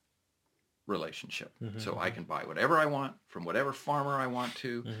that relationship. Mm-hmm. So I can buy whatever I want from whatever farmer I want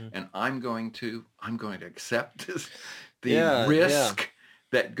to, and I'm going to accept the risk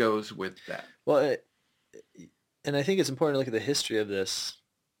that goes with that. Well, and I think it's important to look at the history of this,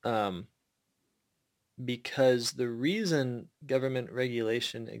 because the reason government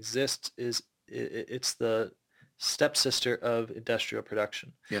regulation exists is it's the stepsister of industrial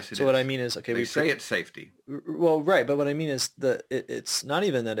production. Yes, it is. So what I mean is, okay, They say it's safety. well, right, but what I mean is it's not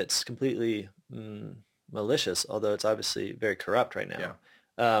even that it's completely malicious, although it's obviously very corrupt right now.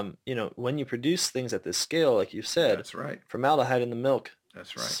 Yeah. When you produce things at this scale, like you said, That's right. formaldehyde in the milk,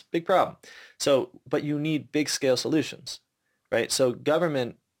 That's it's right. a big problem. So, but you need big scale solutions, right? So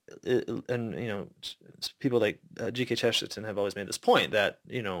government and people like G.K. Chesterton have always made this point that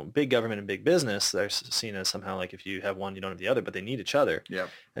big government and big business, they're seen as somehow like if you have one you don't have the other, but they need each other. Yep.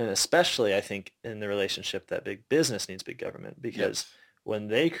 And especially I think in the relationship that big business needs big government, because when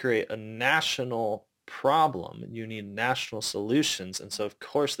they create a national problem, you need national solutions, and so of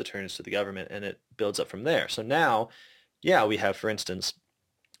course the turn is to the government and it builds up from there. So now we have, for instance,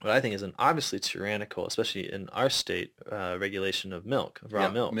 what I think is an obviously tyrannical, especially in our state, regulation of milk, of raw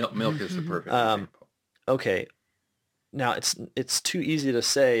milk. Milk is the perfect example. Okay, now it's too easy to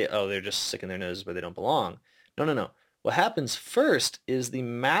say, oh, they're just sticking their noses where they don't belong. No. What happens first is the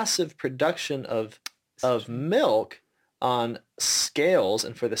massive production of milk on scales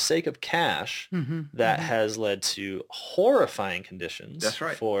and for the sake of cash that has led to horrifying conditions. That's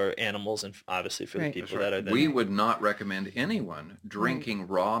right. For animals and obviously for the people that are then... We would not recommend anyone drinking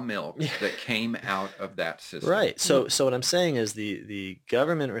raw milk that came out of that system. Right. So what I'm saying is the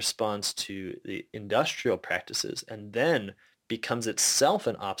government responds to the industrial practices and then becomes itself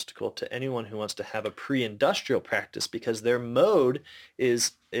an obstacle to anyone who wants to have a pre-industrial practice, because their mode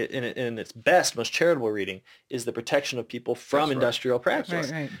is, in its best, most charitable reading, is the protection of people from industrial practice.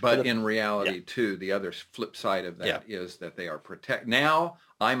 Right. But in reality, too, the other flip side of that is that they are Now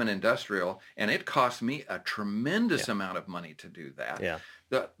I'm an industrial, and it costs me a tremendous amount of money to do that. Yeah.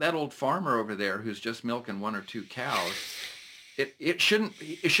 That old farmer over there who's just milking 1 or 2 cows, it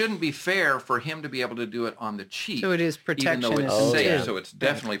shouldn't be fair for him to be able to do it on the cheap. So it is protection. Even though it's safe, yeah. so it's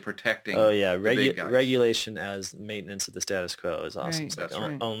definitely protecting. Oh yeah, the big guys. Regulation as maintenance of the status quo is awesome. Right. It's like That's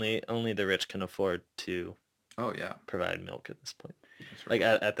right. only the rich can afford to provide milk at this point, That's right.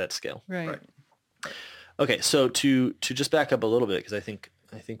 like at that scale. Right. Okay, so to just back up a little bit, because I think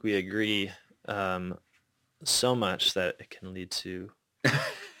we agree so much that it can lead to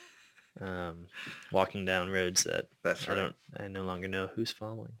walking down roads that I no longer know who's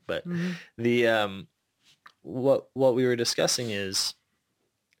following. But the what we were discussing is,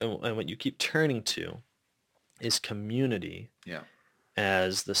 and what you keep turning to, is community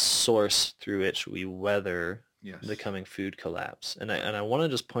as the source through which we weather the coming food collapse. And I want to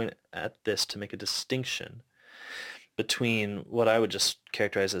just point at this to make a distinction between what I would just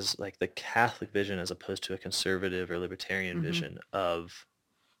characterize as like the Catholic vision as opposed to a conservative or libertarian vision of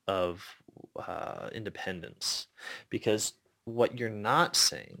independence. Because what you're not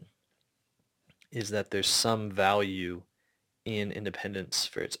saying is that there's some value in independence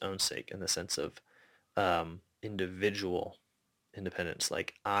for its own sake, in the sense of individual independence,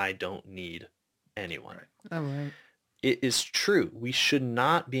 like I don't need anyone. Oh, right. It is true. We should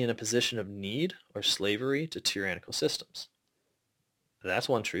not be in a position of need or slavery to tyrannical systems. That's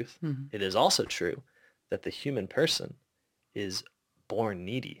one truth. It is also true that the human person is born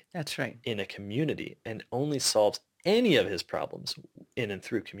needy. That's right. In a community, and only solves any of his problems in and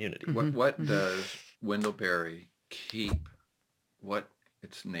through community. What does Wendell Berry keep?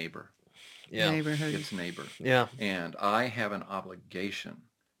 Its neighbor. Neighborhood. Its neighbor. Yeah. And I have an obligation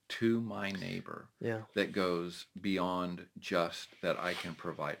to my neighbor that goes beyond just that I can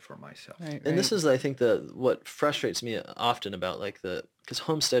provide for myself. Right. And this is, I think, what frustrates me often about because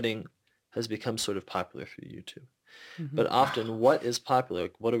homesteading has become sort of popular through YouTube. But often what is popular,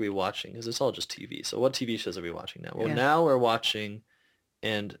 like, what are we watching? Because it's all just TV. So what TV shows are we watching now? Well, now we're watching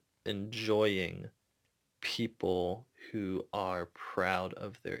and enjoying people who are proud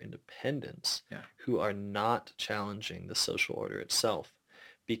of their independence, who are not challenging the social order itself.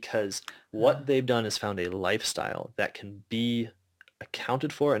 Because what they've done is found a lifestyle that can be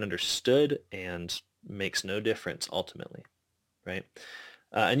accounted for and understood and makes no difference ultimately, right?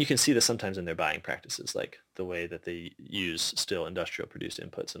 And you can see this sometimes in their buying practices, like the way that they use still industrial produced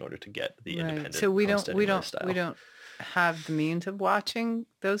inputs in order to get the independent. So we don't lifestyle. have the means of watching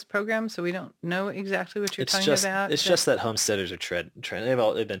those programs, so we don't know exactly what you're talking about. It's just that homesteaders are trend.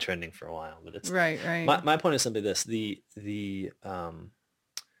 They've been trending for a while, but it's right. My point is simply this: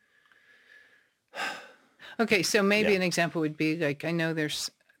 Okay, so maybe an example would be like, I know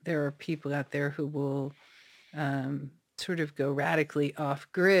there are people out there who will sort of go radically off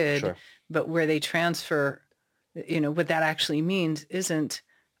grid, but where they transfer, what that actually means isn't,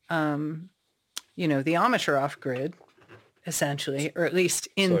 the Amish are off grid, essentially, or at least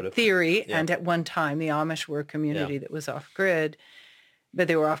in theory. And at one time, the Amish were a community that was off grid. but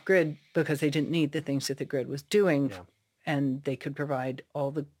they were off grid because they didn't need the things that the grid was doing, Yeah. and they could provide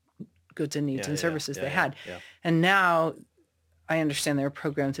all the goods and needs and services they had. Yeah. And now I understand there are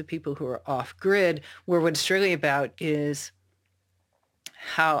programs of people who are off grid, where what it's really about is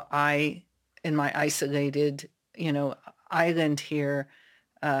how I, in my isolated, island here,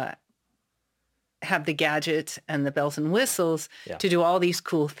 have the gadgets and the bells and whistles to do all these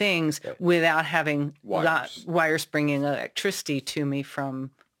cool things without having wires bringing electricity to me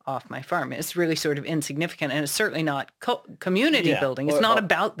from off my farm. It's really sort of insignificant, and it's certainly not community building. It's not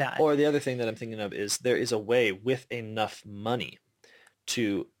about that. Or the other thing that I'm thinking of is there is a way with enough money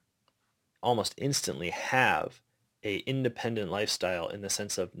to almost instantly have a independent lifestyle, in the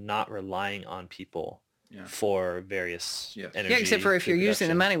sense of not relying on people for various energy. Yeah, except for if you're using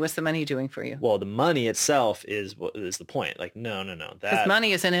the money, what's the money doing for you? Well, the money itself is the point. Like, no. Because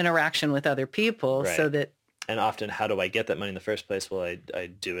money is an interaction with other people, so that. And often, how do I get that money in the first place? Well, I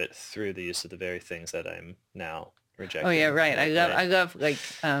do it through the use of the very things that I'm now rejecting. Oh yeah, right. I love like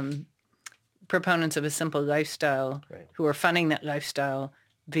proponents of a simple lifestyle who are funding that lifestyle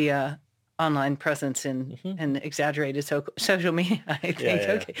via online presence and exaggerated social media. I think,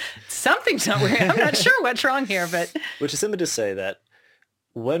 okay, something's not weird. I'm not sure what's wrong here, but. Which is simply to say that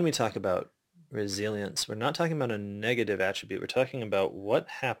when we talk about resilience, we're not talking about a negative attribute. We're talking about what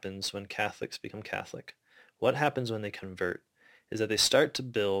happens when Catholics become Catholic. What happens when they convert is that they start to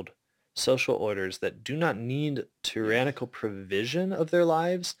build social orders that do not need tyrannical provision of their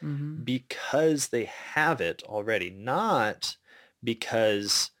lives because they have it already, not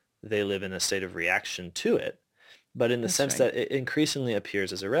because they live in a state of reaction to it, but in the sense that it increasingly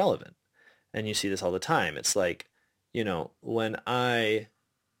appears as irrelevant. And you see this all the time. It's like, when and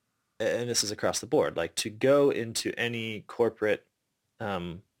this is across the board, like to go into any corporate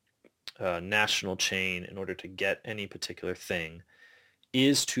national chain in order to get any particular thing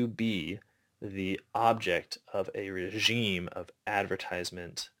is to be the object of a regime of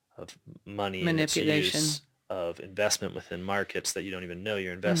advertisement, of money manipulation, and its use, of investment within markets that you don't even know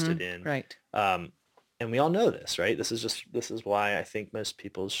you're invested in. Right. And we all know this, right? This is why I think most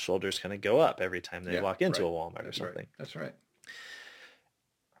people's shoulders kind of go up every time they walk into a Walmart or something. That's right.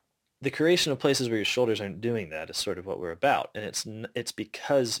 The creation of places where your shoulders aren't doing that is sort of what we're about. And it's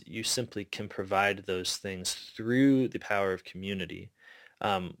because you simply can provide those things through the power of community,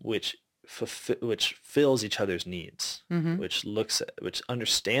 which fills each other's needs, which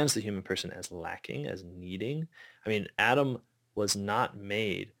understands the human person as lacking, as needing. I mean, Adam was not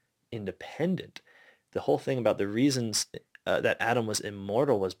made independent. The whole thing about the reasons that Adam was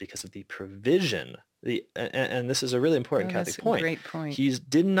immortal was because of the provision. And this is a really important Catholic point. Great point. He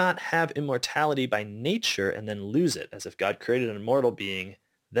did not have immortality by nature and then lose it, as if God created an immortal being,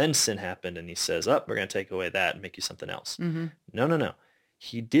 then sin happened, and he says, we're going to take away that and make you something else. No.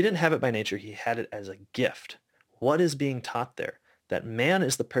 He didn't have it by nature. He had it as a gift. What is being taught there? That man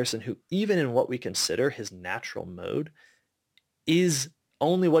is the person who, even in what we consider his natural mode, is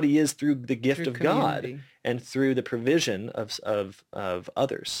only what he is through the gift of community. God and through the provision of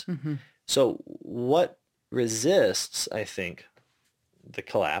others. So what resists, I think, the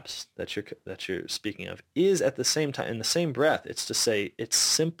collapse that you're speaking of is at the same time, in the same breath, it's to say it's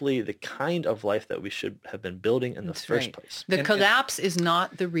simply the kind of life that we should have been building in the first place. The collapse is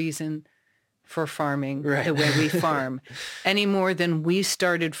not the reason for farming the way we farm any more than we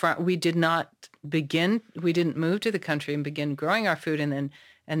started. We didn't move to the country and begin growing our food, and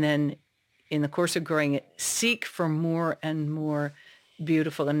then in the course of growing it, seek for more and more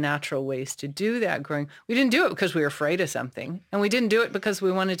beautiful and natural ways to do that growing. We didn't do it because we were afraid of something, and we didn't do it because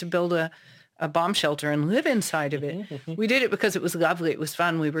we wanted to build a bomb shelter and live inside of it. We did it because it was lovely, it was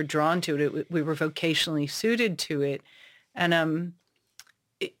fun, we were drawn to it, we were vocationally suited to it, and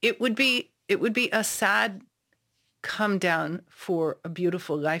it would be a sad come down for a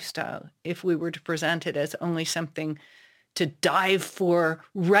beautiful lifestyle if we were to present it as only something to dive for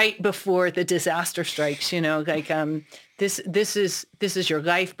right before the disaster strikes, like this is your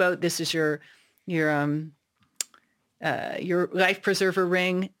lifeboat, this is your life preserver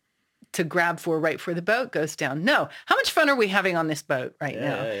ring to grab for right before the boat goes down. No, how much fun are we having on this boat now?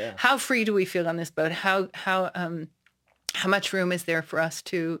 Yeah. How free do we feel on this boat? How much room is there for us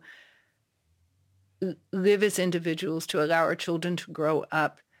to live as individuals, to allow our children to grow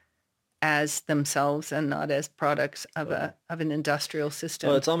up as themselves and not as products of an industrial system.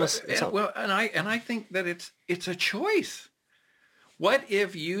 Well, it's almost and I think that it's a choice. What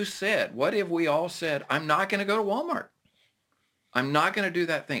if we all said, I'm not going to go to Walmart. I'm not going to do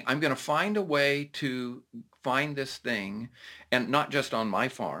that thing. I'm going to find a way to find this thing, and not just on my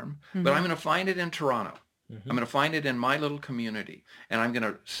farm, but I'm going to find it in Toronto. I'm going to find it in my little community, and I'm going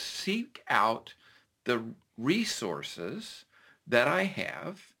to seek out the resources that I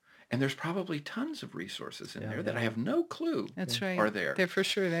have. And there's probably tons of resources in there that I have no clue That's right. are there. They're for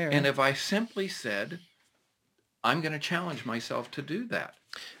sure there. And if I simply said, I'm going to challenge myself to do that.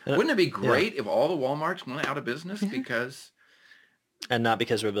 Wouldn't it be great if all the Walmarts went out of business because... And not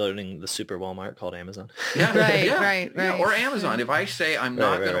because we're building the super Walmart called Amazon. Yeah, Right, yeah, right, yeah. right. Or Amazon. If I say I'm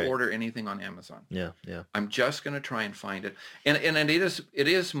not going right. to order anything on Amazon, Yeah. I'm just going to try and find it. And it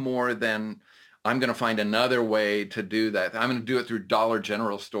is more than I'm going to find another way to do that. I'm going to do it through Dollar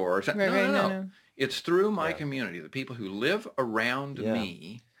General stores. No. It's through my community, the people who live around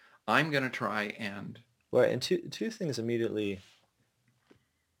me. I'm going to try and... Right, and two things immediately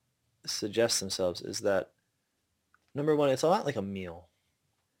suggest themselves is that, number one, it's a lot like a meal.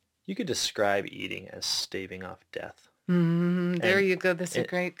 You could describe eating as staving off death. There you go. That's a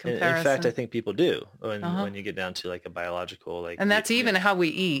great comparison. In fact, I think people do when you get down to like a biological and that's even how we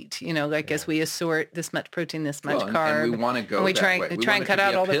eat. As we assort this much protein, this much carb, and we want to go. And we try and cut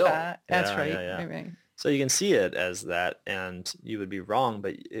out all the fat. That's right. Right. So you can see it as that, and you would be wrong,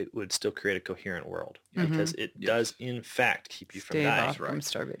 but it would still create a coherent world because it does, in fact, keep you from dying. From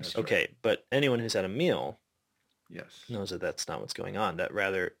starvation. Okay, but anyone who's had a meal Yes. knows that that's not what's going on. That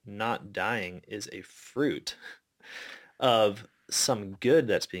rather not dying is a fruit of some good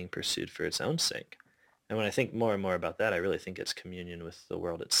that's being pursued for its own sake. And when I think more and more about that, I really think it's communion with the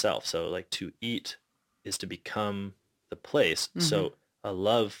world itself. So like to eat is to become the place. So a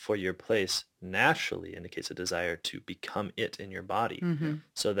love for your place naturally indicates a desire to become it in your body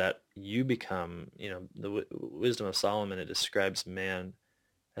so that you become, the wisdom of Solomon, it describes man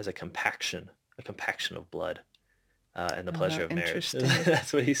as a compaction of blood. And the pleasure of marriage.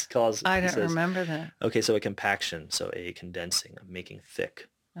 That's what he calls. I don't remember that. Okay, so a compaction, so a condensing, a making thick.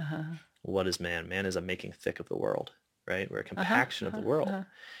 What is man? Man is a making thick of the world, right? We're a compaction of the world.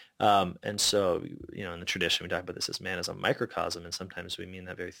 And so, in the tradition, we talk about this as man as a microcosm, and sometimes we mean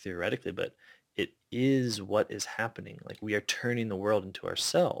that very theoretically, but it is what is happening. Like we are turning the world into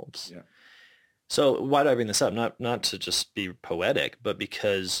ourselves. Yeah. So why do I bring this up? Not to just be poetic, but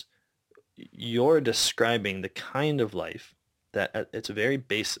because you're describing the kind of life that at its very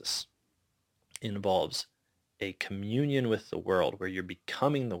basis involves a communion with the world where you're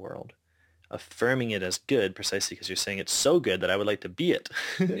becoming the world, affirming it as good precisely because you're saying it's so good that I would like to be it.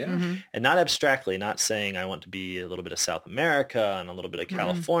 And not abstractly, not saying I want to be a little bit of South America and a little bit of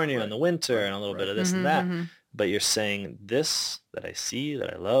California in the winter and a little bit of this and that. But you're saying this that I see,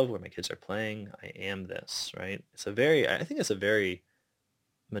 that I love, where my kids are playing, I am this, right? I think it's a very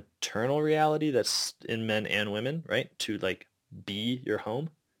maternal reality that's in men and women, right? To like be your home,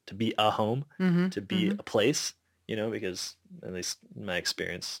 to be a home, to be a place, because at least in my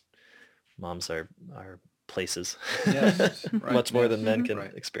experience, moms are places. Yes, right. Much more than men can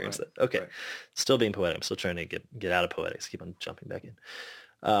Right, experience right, that. Okay. right. Still being poetic. I'm still trying to get out of poetics, keep on jumping back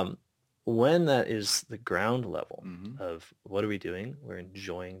in. When that is the ground level of what are we doing? We're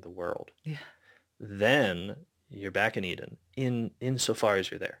enjoying the world. Yeah. Then you're back in Eden insofar as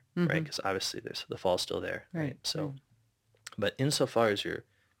you're there, right? Because obviously the fall's still there, right? So, but insofar as you're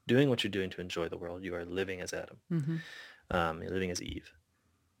doing what you're doing to enjoy the world, you are living as Adam. You're living as Eve.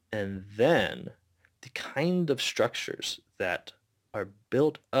 And then the kind of structures that are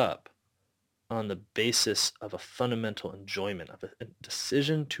built up on the basis of a fundamental enjoyment, of a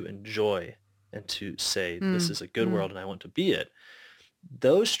decision to enjoy and to say, this is a good world and I want to be it,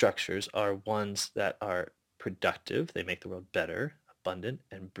 those structures are ones that are productive. They make the world better, abundant,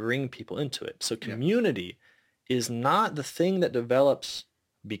 and bring people into it. So community is not the thing that develops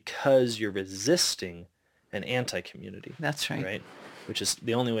because you're resisting an anti-community. That's right. Right? Which is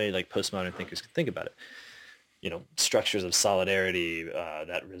the only way like postmodern thinkers can think about it. Structures of solidarity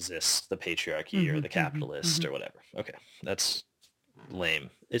that resist the patriarchy or the capitalist or whatever. Okay, that's lame.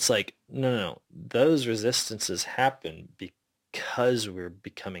 It's like, no. Those resistances happen because we're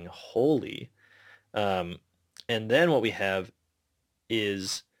becoming holy. And then what we have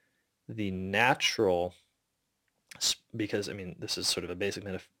is the natural, because, this is sort of a basic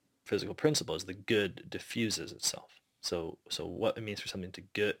metaphysical principle, is the good diffuses itself. So what it means for something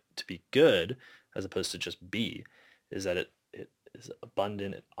to be good, as opposed to just be, is that it is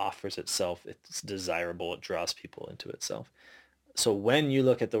abundant, it offers itself, it's desirable, it draws people into itself. So when you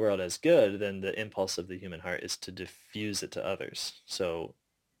look at the world as good, then the impulse of the human heart is to diffuse it to others. So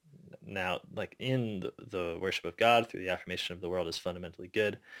now, like in the worship of God, through the affirmation of the world is fundamentally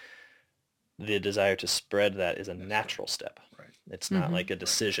good, the desire to spread that is a natural step. Right. It's not like a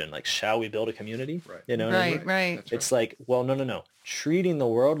decision, like, shall we build a community? Right. You know what I mean? Right. That's It's like, well, no. Treating the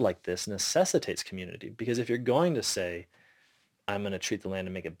world like this necessitates community, because if you're going to say, I'm going to treat the land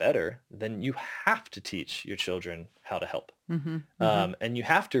and make it better, then you have to teach your children how to help. And you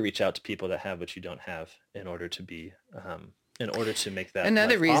have to reach out to people that have what you don't have in order to be, in order to make that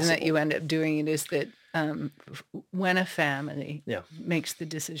Another life reason possible. that you end up doing it is that when a family Yeah. makes the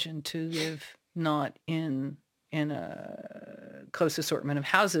decision to live not in a close assortment of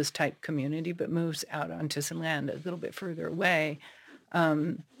houses type community, but moves out onto some land a little bit further away,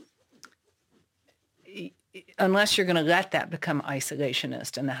 unless you're going to let that become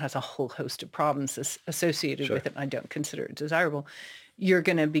isolationist, and that has a whole host of problems associated with it, and I don't consider it desirable, you're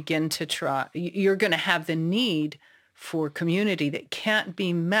going to begin to you're going to have the need for community that can't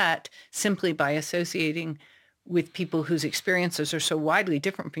be met simply by associating with people whose experiences are so widely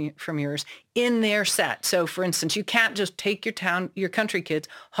different from yours in their set. So for instance, you can't just take your country kids,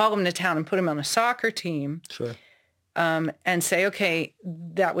 haul them to town and put them on a soccer team. Sure. And say, okay,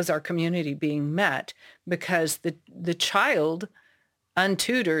 that was our community being met, because the child,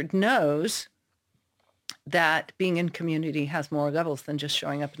 untutored, knows that being in community has more levels than just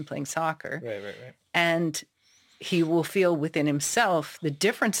showing up and playing soccer. Right. And he will feel within himself the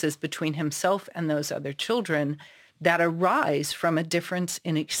differences between himself and those other children that arise from a difference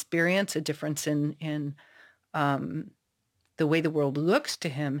in experience, a difference in the way the world looks to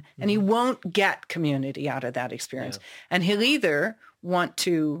him, and he won't get community out of that experience. Yeah. And he'll either want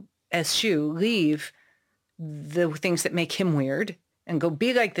to, eschew, leave the things that make him weird and go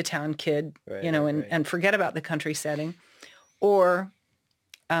be like the town kid, and forget about the country setting, or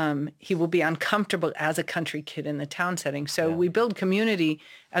he will be uncomfortable as a country kid in the town setting. So we build community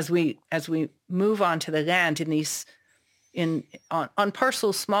as we move on to the land on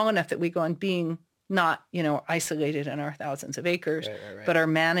parcels small enough that we go on being not, isolated in our thousands of acres, but are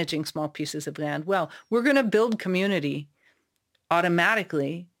managing small pieces of land well. We're going to build community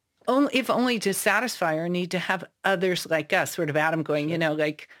automatically, if only to satisfy our need to have others like us, sort of Adam going,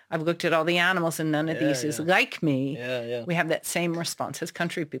 like, I've looked at all the animals and none of these is like me. Yeah. We have that same response as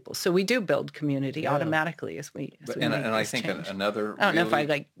country people. So we do build community automatically as we and make I this think change. another I don't know if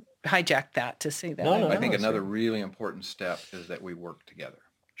I hijacked that to say that. No, I think that's another really important step is that we work together.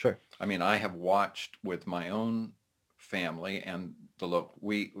 Sure. I mean, I have watched with my own family and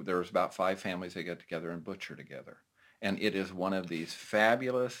there's about 5 families that get together and butcher together. And it is one of these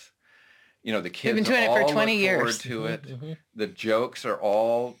fabulous, the kids been doing it all for 20 look years. forward to it. The jokes are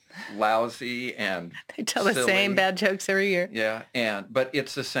all lousy and They tell the silly. same bad jokes every year. Yeah. But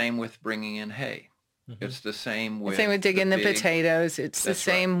it's the same with bringing in hay. It's the same with digging the big- potatoes. It's the That's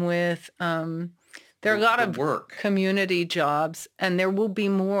right. same with there are a lot the of work. community jobs, and there will be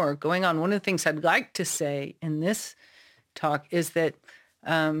more going on. One of the things I'd like to say in this talk is that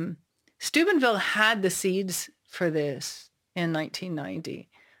Steubenville had the seeds for this in 1990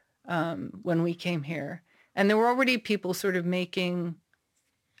 when we came here. And there were already people sort of making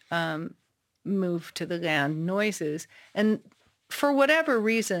move to the land noises. And for whatever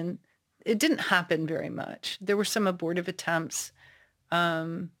reason, it didn't happen very much. There were some abortive attempts,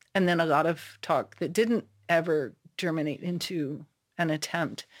 and then a lot of talk that didn't ever germinate into an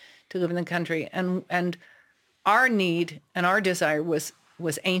attempt to live in the country. And our need and our desire was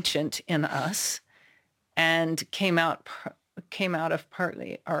ancient in us, and came out of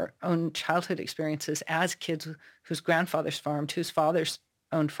partly our own childhood experiences as kids whose grandfathers farmed, whose fathers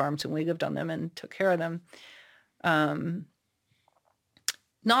owned farms, and we lived on them and took care of them.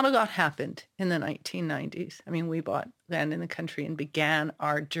 Not a lot happened in the 1990s. I mean, we bought land in the country and began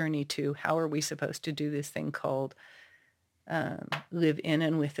our journey to how are we supposed to do this thing called live in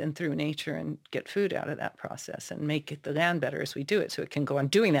and with and through nature and get food out of that process and make the land better as we do it so it can go on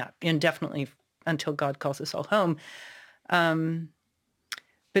doing that indefinitely until God calls us all home.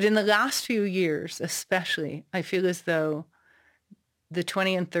 But in the last few years, especially, I feel as though the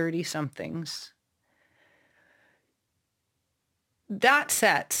 20 and 30 somethings, that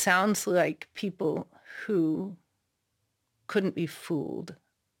set sounds like people who couldn't be fooled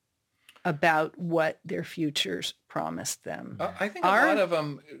about what their futures promised them. I think a lot of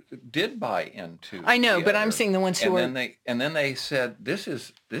them did buy into. I know, but I'm other. saying the ones who and then they said, "This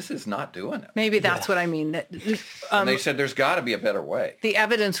is not doing it." Maybe that's what I mean. That and they said, "There's got to be a better way." The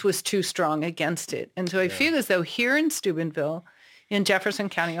evidence was too strong against it, and so I feel as though here in Steubenville, in Jefferson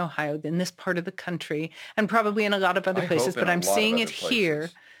County, Ohio, in this part of the country, and probably in a lot of other places, but I'm seeing it here.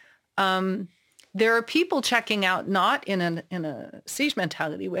 There are people checking out, not in a siege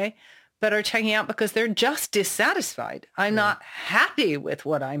mentality way, but are checking out because they're just dissatisfied. I'm not happy with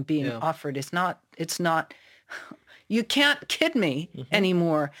what I'm being offered. It's not, you can't kid me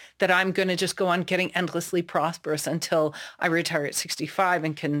anymore that I'm going to just go on getting endlessly prosperous until I retire at 65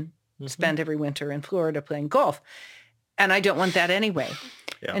 and can spend every winter in Florida playing golf. And I don't want that anyway.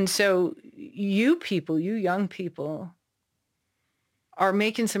 Yeah. And so you young people, are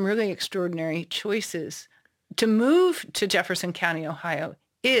making some really extraordinary choices. To move to Jefferson County, Ohio,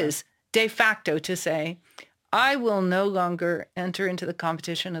 is de facto to say, I will no longer enter into the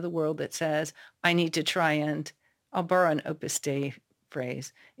competition of the world that says I need to try and, I'll borrow an Opus Dei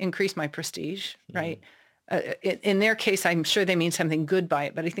phrase, increase my prestige, right? In their case, I'm sure they mean something good by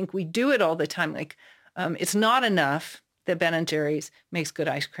it, but I think we do it all the time. Like, it's not enough that Ben & Jerry's makes good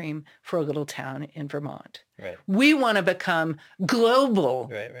ice cream for a little town in Vermont. Right. We want to become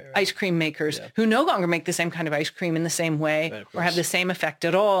global ice cream makers who no longer make the same kind of ice cream in the same way or have the same effect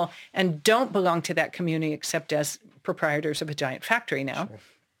at all and don't belong to that community except as proprietors of a giant factory now.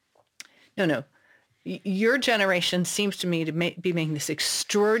 Sure. No. Your generation seems to me to be making this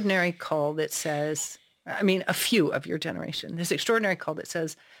extraordinary call that says, I mean, a few of your generation, this extraordinary call that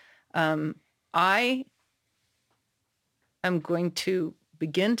says, I am going to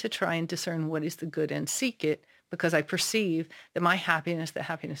begin to try and discern what is the good and seek it because I perceive that my happiness, the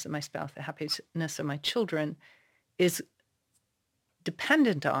happiness of my spouse, the happiness of my children is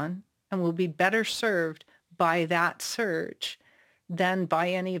dependent on and will be better served by that surge than by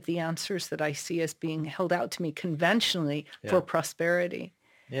any of the answers that I see as being held out to me conventionally for prosperity.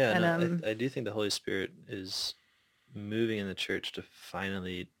 Yeah, and I do think the Holy Spirit is moving in the church to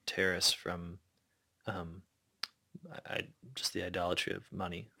finally tear us from just the idolatry of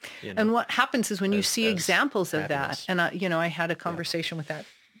money. And what happens is when you see examples of that, and I had a conversation with that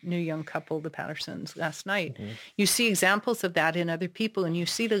new young couple, the Pattersons, last night. You see examples of that in other people, and you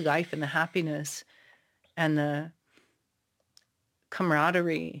see the life and the happiness and the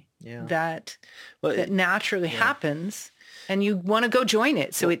camaraderie that naturally happens, and you want to go join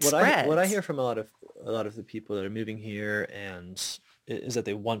it. So it spreads. What I hear from a lot of the people that are moving here is that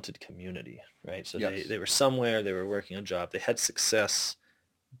they wanted community, right? So they were somewhere, they were working a job, they had success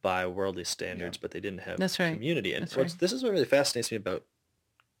by worldly standards, but they didn't have community. And this is what really fascinates me about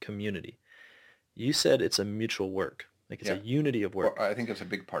community. You said it's a mutual work, like it's a unity of work. Well, I think that's a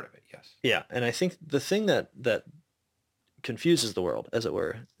big part of it, yes. Yeah, and I think the thing that confuses the world, as it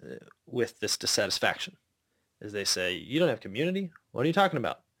were, with this dissatisfaction is they say, you don't have community? What are you talking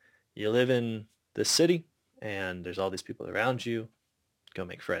about? You live in this city, and there's all these people around you. Go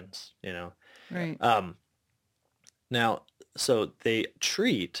make friends, Right. Now, so they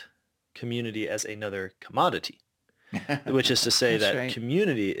treat community as another commodity, which is to say that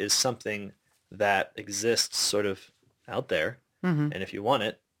community is something that exists sort of out there, and if you want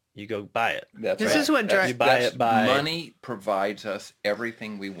it, you go buy it. This is what drives. You buy it by money provides us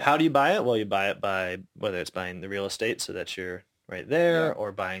everything we want. How do you buy it? Well, you buy it by whether it's buying the real estate so that you're right there,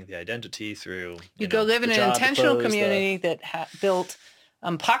 or buying the identity through. You go live in an intentional community that built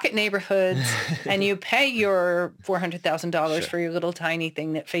pocket neighborhoods, and you pay your $400,000 for your little tiny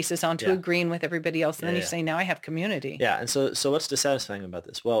thing that faces onto a green with everybody else, and then you say, "Now I have community." Yeah, and so what's dissatisfying about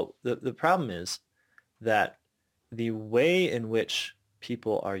this? Well, the problem is that the way in which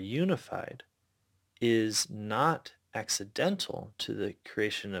people are unified is not accidental to the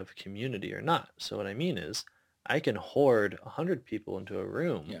creation of community or not. So what I mean is, I can hoard 100 people into a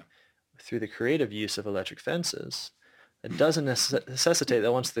room through the creative use of electric fences. It doesn't necessitate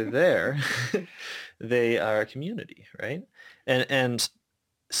that once they're there, they are a community, right? And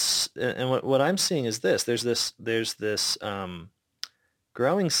what I'm seeing is this: there's this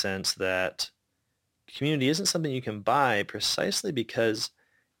growing sense that community isn't something you can buy precisely because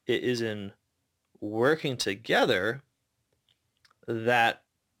it is in working together that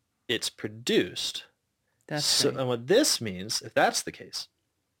it's produced. That's right. And what this means, if that's the case,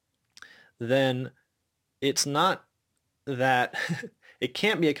 then it's not that it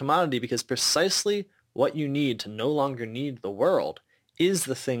can't be a commodity because precisely what you need to no longer need the world is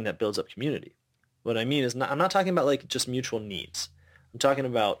the thing that builds up community. What I mean is I'm not talking about like just mutual needs. I'm talking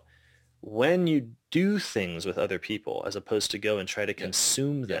about when you do things with other people as opposed to go and try to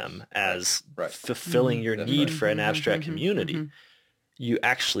consume them as fulfilling your need for an abstract community, you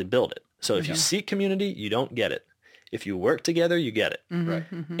actually build it. So if you seek community, you don't get it. If you work together, you get it.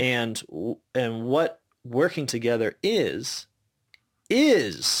 And what working together is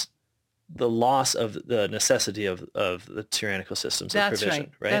the loss of the necessity of the tyrannical systems of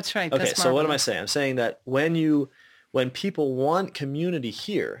provision, right? That's right. Okay, That's so what am I saying? I'm saying that when you when people want community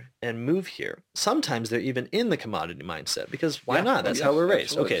here and move here, sometimes they're even in the commodity mindset because why Yeah. not? Oh, That's yes, how we're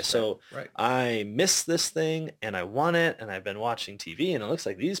raised. absolutely. Okay, so Right. I miss this thing and I want it and I've been watching TV and it looks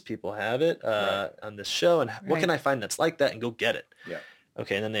like these people have it Right. on this show and what can Right. I find that's like that and go get it. Yeah.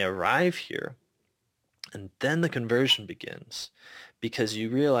 Okay, and then they arrive here and then the conversion begins because you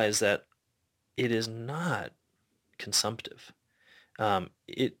realize that it is not consumptive.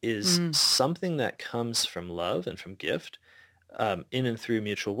 It is Mm. something that comes from love and from gift in and through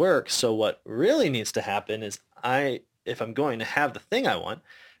mutual work. So what really needs to happen is if I'm going to have the thing I want,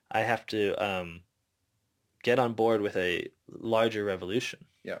 I have to get on board with a larger revolution.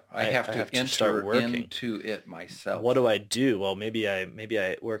 Yeah. I have to have to enter start working. into it myself. What do I do? Well, maybe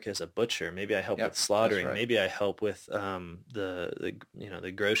I work as a butcher. Maybe I help Yep, with that's slaughtering. right. Maybe I help with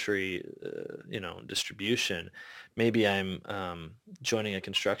the grocery distribution. Maybe I'm joining a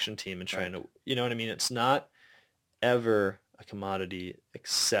construction team and trying to, you know what I mean? It's not ever a commodity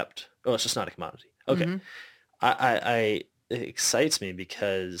except, oh, it's just not a commodity. Okay. Mhm. It excites me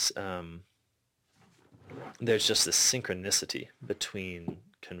because there's just this synchronicity between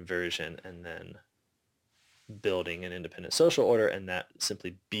conversion and then building an independent social order and that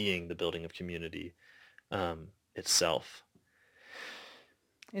simply being the building of community itself.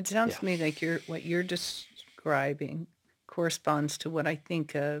 It sounds Yeah. to me like what you're describing corresponds to what I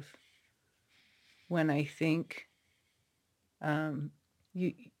think of when I think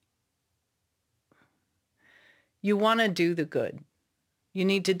you want to do the good. You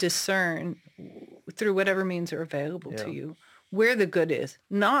need to discern through whatever means are available Yeah. to you where the good is,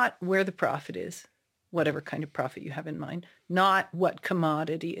 not where the profit is, whatever kind of profit you have in mind, not what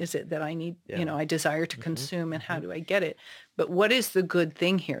commodity is it that I need, Yeah. I desire to consume and how do I get it, but what is the good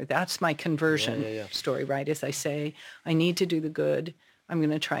thing here? That's my conversion Yeah. story, right? As I say, I need to do the good. I'm going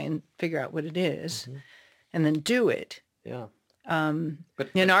to try and figure out what it is and then do it. Yeah. But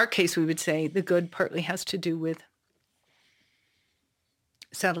In our case, we would say the good partly has to do with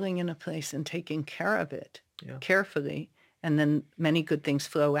settling in a place and taking care of it carefully. And then many good things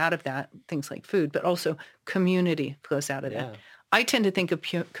flow out of that, things like food, but also community flows out of that. I tend to think of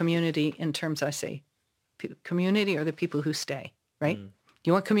community in terms, I say, community are the people who stay, right?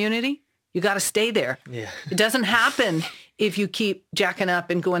 You want community? You got to stay there. Yeah. It doesn't happen if you keep jacking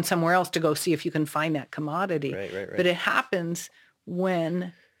up and going somewhere else to go see if you can find that commodity. Right. But it happens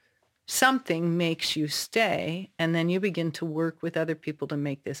when something makes you stay, and then you begin to work with other people to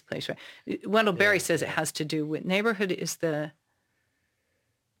make this place right. Wendell Berry says it has to do with neighborhood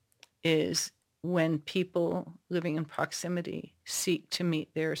is when people living in proximity seek to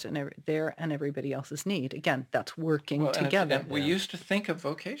meet theirs and their and everybody else's need. Again, that's working together. And we used to think of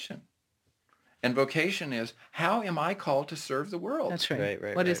vocation. And vocation is, how am I called to serve the world? That's right.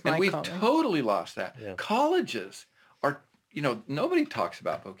 Right. What is my And we've calling? totally lost that. Yeah. Colleges are, nobody talks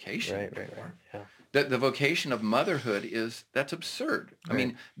about vocation Right. anymore. Yeah. The vocation of motherhood that's absurd. I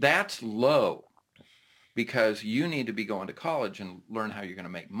mean, that's low because you need to be going to college and learn how you're going to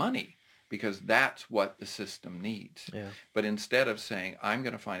make money because that's what the system needs. Yeah. But instead of saying, I'm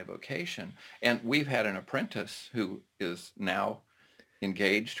going to find a vocation, and we've had an apprentice who is now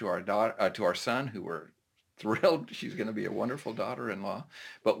engaged to our daughter, to our son, who we're thrilled. She's going to be a wonderful daughter-in-law.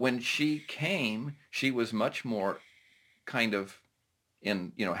 But when she came, she was much more kind of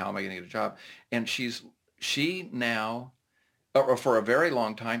in, how am I going to get a job? And she now, or for a very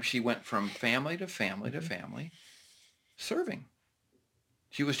long time, she went from family to family to family serving.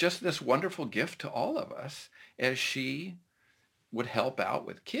 She was just this wonderful gift to all of us as she would help out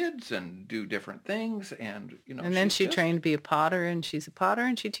with kids and do different things. And, And then she trained to be a potter, and she's a potter,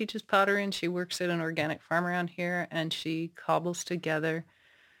 and she teaches pottery, and she works at an organic farm around here, and she cobbles together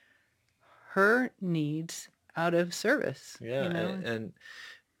her needs out of service. Yeah. And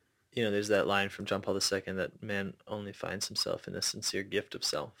there's that line from John Paul II that man only finds himself in the sincere gift of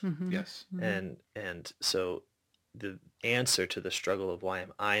self. Mhm. Yes. And so the answer to the struggle of why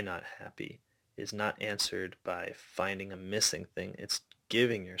am I not happy is not answered by finding a missing thing. It's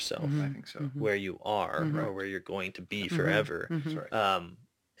giving yourself I think so. where you are or where you're going to be forever. That's right.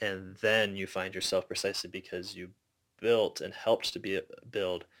 And then you find yourself precisely because you built and helped to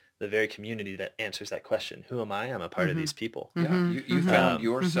build the very community that answers that question. Who am I? I'm a part of these people. Yeah, you found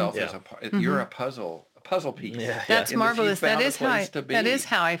yourself as you're a puzzle piece. Yeah. That's And if you marvelous. That found a is place to be. that is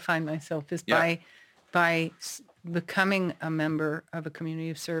how I find myself, is by becoming a member of a community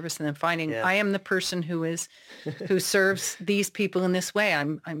of service, and then finding I am the person who serves these people in this way.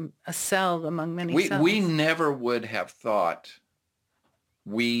 I'm a cell among many cells. We never would have thought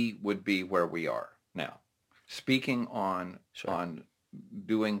we would be where we are now. Speaking on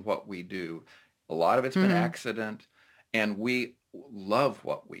doing what we do, a lot of it's been accident. and we love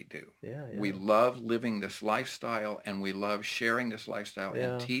what we do. Yeah, yeah. We love living this lifestyle, and we love sharing this lifestyle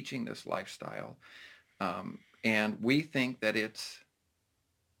Yeah. and teaching this lifestyle. And we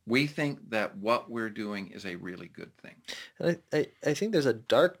think that what we're doing is a really good thing. And I think there's a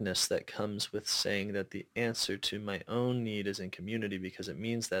darkness that comes with saying that the answer to my own need is in community, because it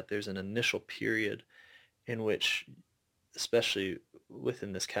means that there's an initial period in which, especially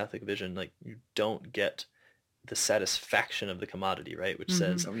within this Catholic vision, like you don't get the satisfaction of the commodity, right? Which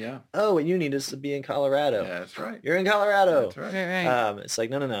says, Oh yeah, oh, what you need is to be in Colorado. yeah, that's right. You're in Colorado. That's right. Right. It's like,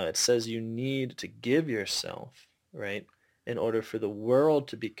 no. It says you need to give yourself, right, in order for the world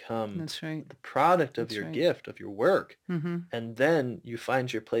to become That's right. the product of That's your right. gift, of your work. Mm-hmm. And then you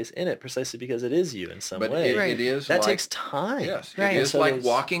find your place in it precisely because it is you in some But way. Right. it is That like, takes time. yes, Right. it is So like there's-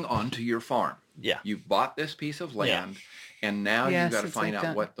 walking onto your farm. Yeah. You've bought this piece of land, and now Yes, you've got to it's find like out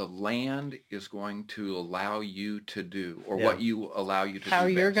that. what the land is going to allow you to do, or Yeah. what you allow you to How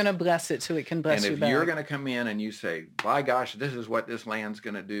do you're best. going to bless it so it can bless And you if back. you're going to come in and you say, by gosh, this is what this land's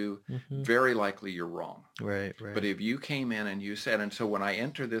going to do, Mhm. very likely you're wrong. Right. But if you came in and you said, and so when I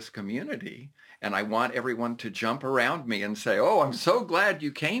enter this community and I want everyone to jump around me and say, oh, I'm so glad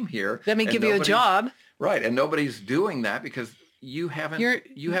you came here. Let me and give you a nobody's- job. Right. And nobody's doing that because you haven't, You're-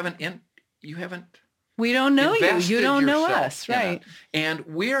 you haven't We don't know you. invested You don't know yourself us. in it. Right. And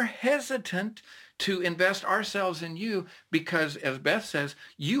we're hesitant to invest ourselves in you because, as Beth says,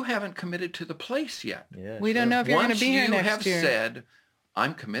 you haven't committed to the place yet. Yeah. We don't know if you're going to Once be here you next have year. said,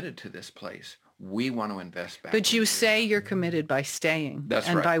 I'm committed to this place, we want to invest back. But in you say you're committed by staying That's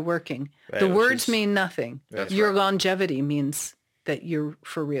and right. by working. Right, The which words is- mean nothing. That's Your right. longevity means that you're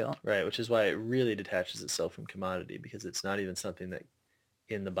for real. Right, which is why it really detaches itself from commodity, because it's not even something that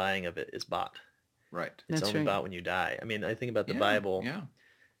in the buying of it is bought. Right. It's That's only right. bought when you die. I mean, I think about the Yeah, Bible. Yeah.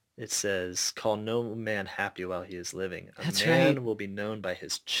 It says, call no man happy while he is living. A That's man right. will be known by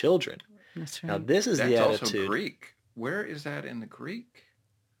his children. That's Now, right. this is That's the also attitude. Greek. Where is that in the Greek?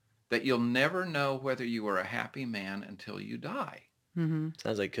 That you'll never know whether you are a happy man until you die. Mm-hmm.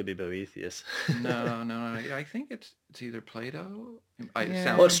 Sounds like it could be Boethius. No. I think it's either Plato. It Yeah.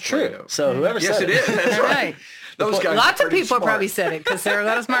 sounds Well, it's like true. Plato. So whoever Yes, said it is. That's All right. right. Those guys are Lots of pretty people smart. probably said it because there are a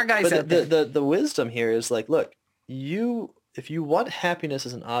lot of smart guys But out there. the wisdom here is like, look, if you want happiness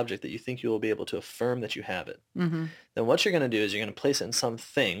as an object that you think you will be able to affirm that you have it, Mm-hmm. then what you're going to do is you're going to place it in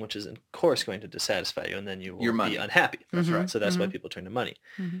something which is, of course, going to dissatisfy you, and then you Your will money. be unhappy. That's Mhm. right. So that's why Mhm. people turn to money.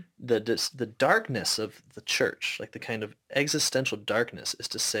 Mhm. The darkness of the church, like the kind of existential darkness, is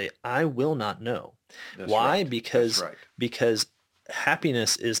to say, I will not know. That's Why? right. Because That's right. because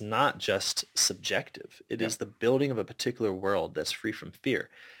happiness is not just subjective. It is the building of a particular world that's free from fear.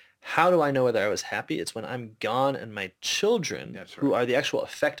 How do I know whether I was happy? It's when I'm gone and my children, That's who right. are the actual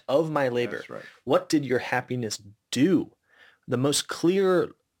effect of my labor, That's right. what did your happiness do? The most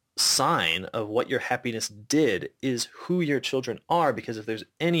clear sign of what your happiness did is who your children are, because if there's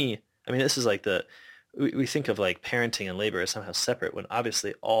any, I mean, this is like we think of like parenting and labor as somehow separate, when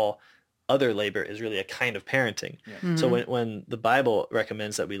obviously all other labor is really a kind of parenting. Yeah. So Mm-hmm. when the Bible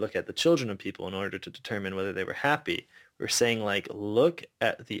recommends that we look at the children of people in order to determine whether they were happy, we're saying like, look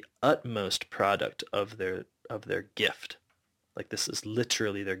at the utmost product of their gift. Like this is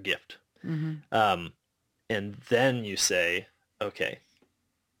literally their gift. Mm-hmm. And then you say, okay,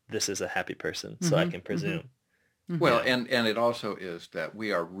 this is a happy person, so I Mhm, can presume. Well, and it also is that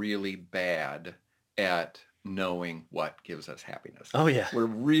we are really bad at knowing what gives us happiness. Oh yeah. We're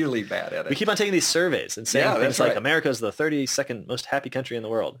really bad at it. We keep on taking these surveys and saying Yeah, things that's like right. America is the 32nd most happy country in the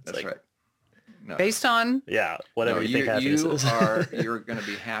world. It's That's like, right. No. Based on yeah, whatever No, you think happiness is. you're going to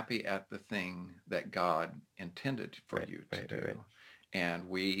be happy at the thing that God intended for Right, you to right, do. right, right. And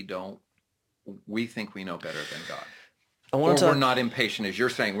we think we know better than God. I Or want to we're talk, not impatient, as you're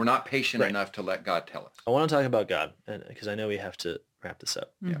saying. We're not patient Right. enough to let God tell us. I want to talk about God, because I know we have to wrap this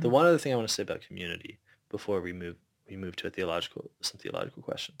up. Yeah. The one other thing I want to say about community before we move to some theological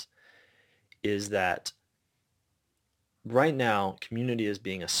questions is that right now community is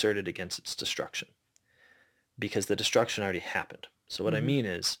being asserted against its destruction because the destruction already happened. So what I Mhm. mean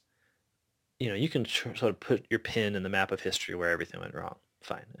is, you can sort of put your pin in the map of history where everything went wrong.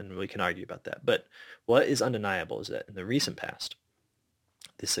 Fine. And we can argue about that. But what is undeniable is that in the recent past,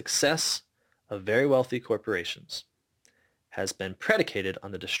 the success of very wealthy corporations has been predicated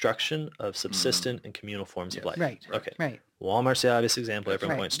on the destruction of subsistent and communal forms of Yes. life. right, Okay. right, Walmart's the obvious example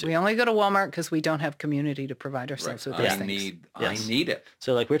everyone right. points to. We only go to Walmart because we don't have community to provide ourselves with these I things. Yes. I need it.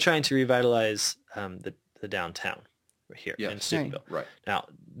 So like we're trying to revitalize the downtown here in Yes. Steubenville. Right. Now,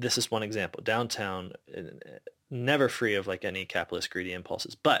 this is one example. Downtown, never free of like any capitalist greedy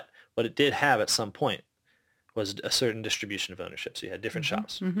impulses. But what it did have at some point was a certain distribution of ownership. So you had different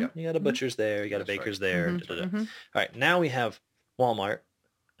shops. Mhm. Yep. You got a butcher's there, you got a That's right. baker's there. Mhm. Da, da, da. Mhm. All right, now we have Walmart,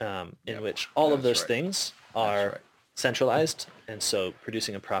 in Yep. which all of That's those right. things That's are right. centralized, and so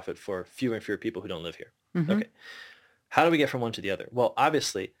producing a profit for fewer and fewer people who don't live here. Mhm. Okay, how do we get from one to the other? Well,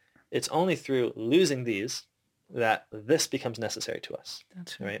 obviously, it's only through losing these that this becomes necessary to us,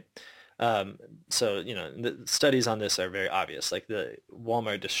 That's right. right? So, the studies on this are very obvious. Like the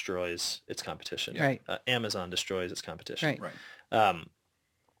Walmart destroys its competition. Yeah. Right. Amazon destroys its competition. Right. Right. Um,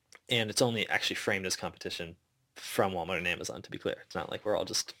 and it's only actually framed as competition from Walmart and Amazon, to be clear. It's not like we're all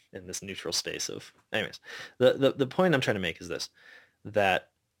just in this neutral space of... Anyways, the point I'm trying to make is this,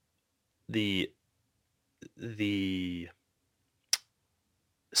 that the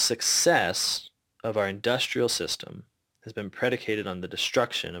success of our industrial system has been predicated on the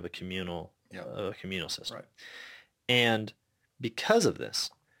destruction of a communal Yeah. system. Right. And because of this,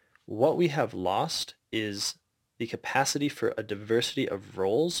 what we have lost is the capacity for a diversity of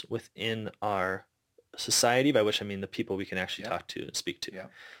roles within our society, by which I mean the people we can actually Yeah. talk to and speak to. Yeah.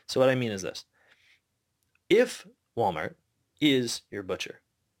 So what I mean is this. If Walmart is your butcher,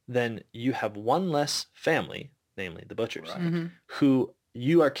 then you have one less family, namely the butchers, Right. Mhm. who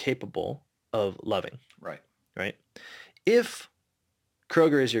you are capable of loving, Right. right? If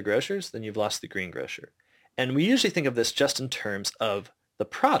Kroger is your grocers, then you've lost the greengrocer. And we usually think of this just in terms of the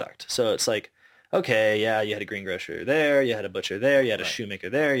product. So it's like, okay, yeah, you had a greengrocer there, you had a butcher there, you had a Right. shoemaker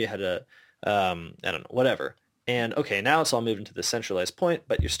there, you had a, I don't know, whatever. And okay, now it's all moved into the centralized point,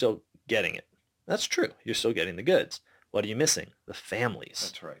 but you're still getting it. That's true. You're still getting the goods. What are you missing? The families.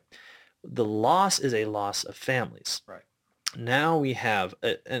 That's right. The loss is a loss of families. Right. Now we have,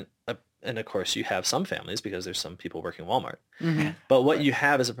 and of course you have some families because there's some people working Walmart. Mhm. But what Right. you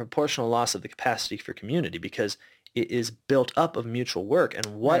have is a proportional loss of the capacity for community because it is built up of mutual work. And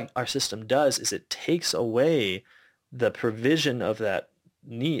what Right. our system does is it takes away the provision of that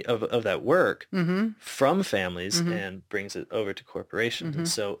need of that work Mhm. from families Mhm. and brings it over to corporations. And Mhm.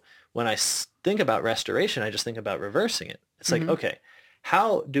 so when I think about restoration, I just think about reversing it. It's like, Mhm. okay,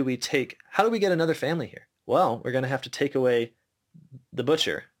 how do we get another family here? Well, we're going to have to take away the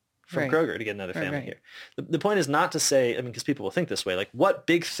butcher from Right. Kroger to get another Right, family right. here. The point is not to say, I mean, because people will think this way, like what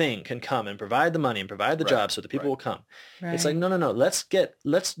big thing can come and provide the money and provide the Right, jobs so the people right. will come. Right. It's like, no,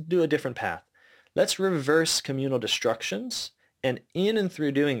 let's do a different path. Let's reverse communal destructions. And in and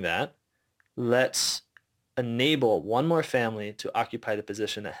through doing that, let's enable one more family to occupy the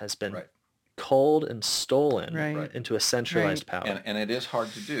position that has been Right. culled and stolen Right. into a centralized power. And it is hard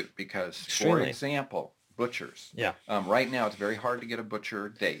to do because, for Extremely. example, butchers. Yeah. Right now, it's very hard to get a butcher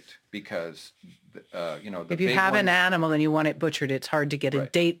date because, the If you big have an ones- animal and you want it butchered, it's hard to get a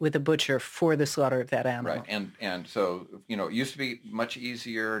Right. date with a butcher for the slaughter of that animal. Right, and so it used to be much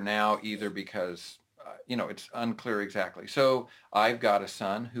easier now, either because it's unclear exactly. So I've got a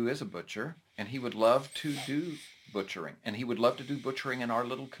son who is a butcher, and he would love to do butchering, and he would love to do butchering in our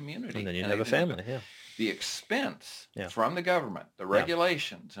little community. And then you And have a I think family, yeah. the expense Yeah. from the government, the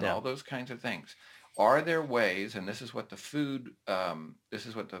regulations, and Yeah. all those kinds of things. Are there ways, and this is what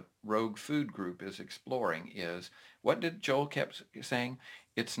the Rogue Food Group is exploring, is what did Joel kept saying?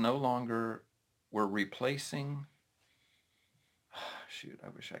 It's no longer, we're replacing, shoot, I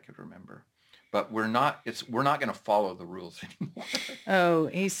wish I could remember. But we're not going to follow the rules anymore. Oh,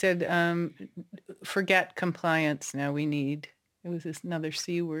 he said, forget compliance. Now we need, it was this another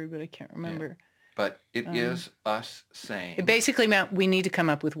C word, but I can't remember. But it is us saying, It basically meant we need to come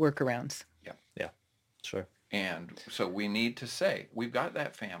up with workarounds. Sure. and so we need to say, we've got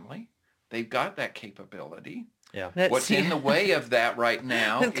that family. They've got that capability. Yeah. What's in the way of that right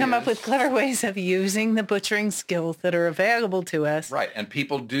now We've come up with is- clever ways of using the butchering skills that are available to us. Right, and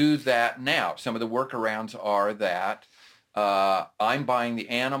people do that now. Some of the workarounds are that I'm buying the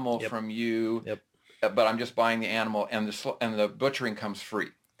animal Yep. from you, Yep. but I'm just buying the animal, and the butchering comes free.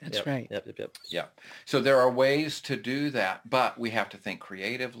 That's Yep. right. Yep. Yeah. So there are ways to do that, but we have to think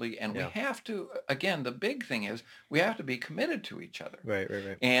creatively, and Yeah. we have to, again, the big thing is we have to be committed to each other. Right.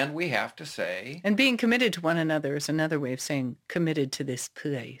 And we have to say, And being committed to one another is another way of saying committed to this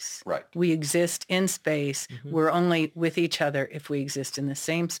place. right, We exist in space. Mhm. We're only with each other if we exist in the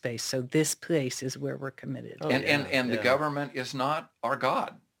same space. So this place is where we're committed. Oh, and the yeah. government is not our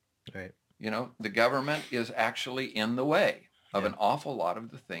God. Right. The government is actually in the way of Yeah. an awful lot of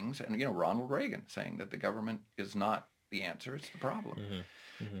the things. And, Ronald Reagan saying that the government is not the answer, it's the problem.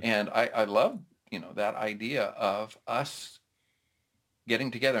 Mm-hmm. And I love, that idea of us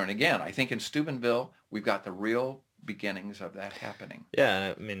getting together. And again, I think in Steubenville, we've got the real beginnings of that happening.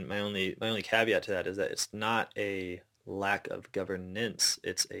 Yeah, I mean, my only caveat to that is that it's not a lack of governance.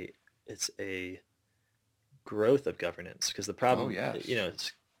 It's a growth of governance, because the problem,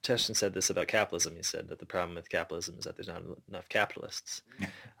 yes. Chesterton said this about capitalism. He said that the problem with capitalism is that there's not enough capitalists.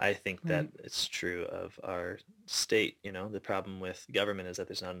 I think that it's true of our state. The problem with government is that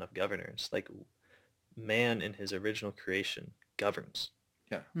there's not enough governors. Like, man in his original creation governs.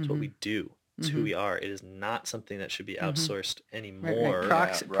 Yeah. It's what we do. It's who we are. It is not something that should be outsourced anymore.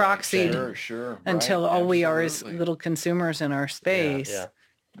 Right. Proxied Sure. until all we are is little consumers in our space. Yeah.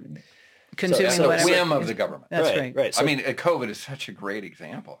 Consuming the whatever. whim of the government. That's right. Right. So, I mean, COVID is such a great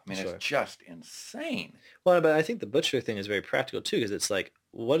example. I mean, Sure. it's just insane. Well, but I think the butcher thing is very practical too, because it's like,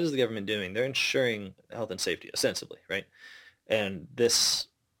 what is the government doing? They're ensuring health and safety, ostensibly, right? And this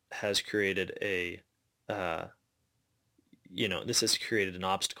has created this has created an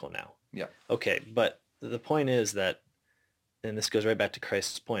obstacle now. Yeah. Okay, but the point is that, and this goes right back to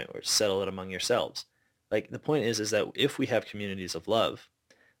Christ's point, where settle it among yourselves. Like, the point is that if we have communities of love,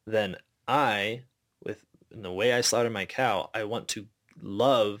 then in the way I slaughter my cow, I want to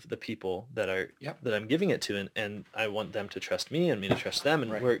love the people that I'm giving it to, and I want them to trust me and me to trust them.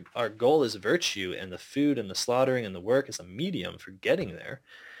 And where our goal is virtue, and the food and the slaughtering and the work is a medium for getting there.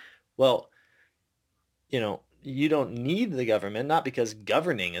 Well, you don't need the government, not because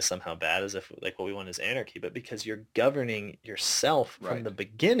governing is somehow bad, as if like what we want is anarchy, but because you're governing yourself from the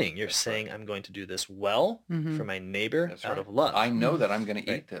beginning. You're saying, I'm going to do this well for my neighbor out of love. I know that I'm going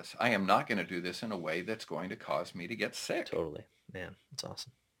to eat this. I am not going to do this in a way that's going to cause me to get sick. Totally. Man, that's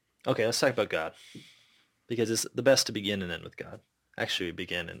awesome. Okay, let's talk about God, because it's the best to begin and end with God. Actually, we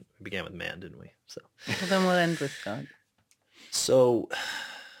began with man, didn't we? So well, then we'll end with God. So,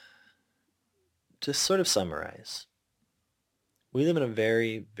 to sort of summarize, we live in a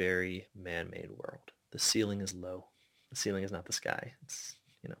very, very man-made world. The ceiling is low. The ceiling is not the sky. It's,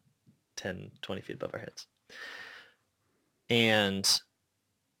 10, 20 feet above our heads. And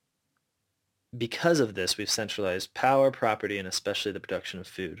because of this, we've centralized power, property, and especially the production of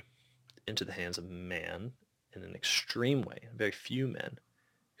food into the hands of man in an extreme way. Very few men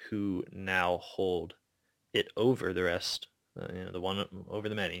who now hold it over the rest, the one over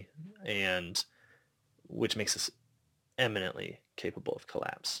the many, and which makes us eminently capable of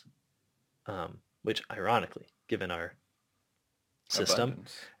collapse, which ironically, given our system,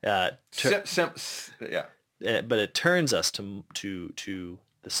 but it turns us to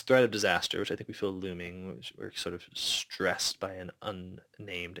this threat of disaster, which I think we feel looming, which we're sort of stressed by an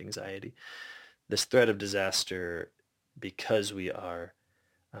unnamed anxiety. This threat of disaster, because we are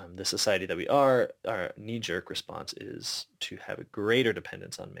the society that we are, our knee-jerk response is to have a greater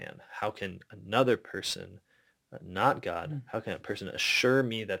dependence on man. How can another person, not God, how can a person assure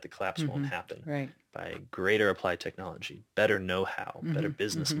me that the collapse won't happen? Right. By greater applied technology, better know-how, better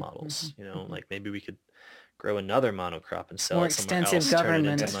business models. Like maybe we could grow another monocrop and sell more it somewhere else, extensive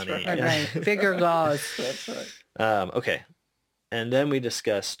government, turn it into money. Right. Bigger laws. That's right. Okay. And then we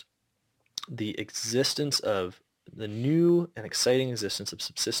discussed the existence of the new and exciting existence of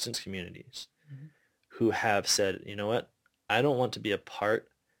subsistence communities who have said, you know what, I don't want to be a part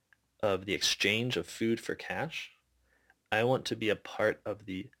of the exchange of food for cash. I want to be a part of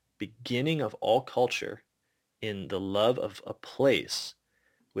the beginning of all culture in the love of a place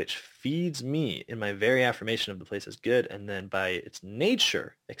which feeds me in my very affirmation of the place as good, and then by its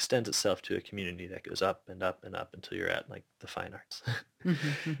nature extends itself to a community that goes up and up and up until you're at like the fine arts.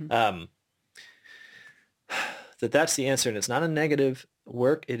 That's the answer, and it's not a negative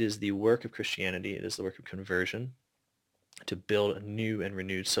work. It is the work of Christianity. It is the work of conversion to build a new and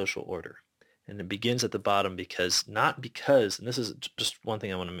renewed social order. And it begins at the bottom not because, and this is just one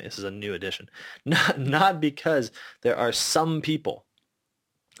thing I want to make, this is a new addition, not because there are some people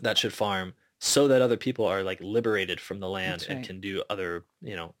that should farm so that other people are like liberated from the land and can do other,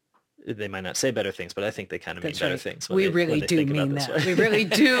 they might not say better things, but I think they kind of mean better things. We really do mean that. We really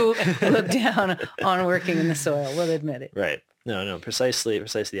do look down on working in the soil. We'll admit it. Right. No, precisely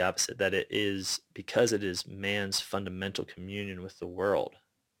the opposite, that it is because it is man's fundamental communion with the world,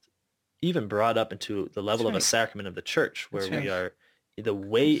 even brought up into the level of a sacrament of the church, where we are, the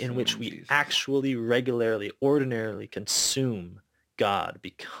way in which we actually regularly, ordinarily consume God,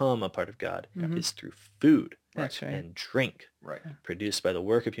 become a part of God, is through food and drink produced by the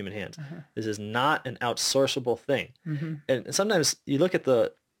work of human hands. This is not an outsourceable thing. And sometimes you look at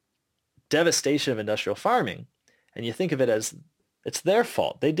the devastation of industrial farming and you think of it as it's their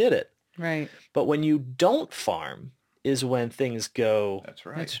fault. They did it. Right. But when you don't farm is when things go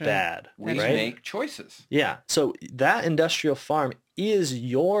bad. We make choices. Yeah. So that industrial farm is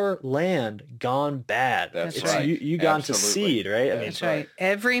your land gone bad. That's right. You gone to seed, right? That's right.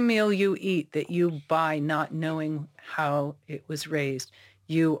 Every meal you eat that you buy not knowing how it was raised,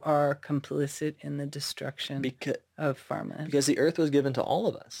 you are complicit in the destruction Because, of farmland. because the earth was given to all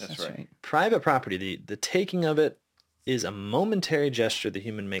of us. That's That's right. right. Private property, the taking of it is a momentary gesture the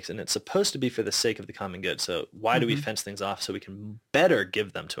human makes, and it's supposed to be for the sake of the common good. So why do we fence things off? So we can better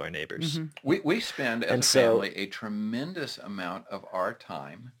give them to our neighbors. We spend as And a so- family a tremendous amount of our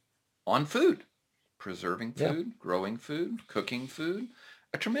time on food, preserving Yeah. food, growing food, cooking food,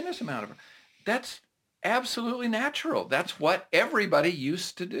 a tremendous amount of it. That's absolutely natural. That's what everybody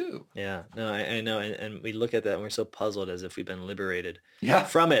used to do. Yeah, no, I know. And we look at that and we're so puzzled as if we've been liberated Yeah.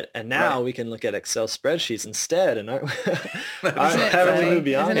 from it. And now Right. we can look at Excel spreadsheets instead and aren't, Isn't aren't it having to funny? move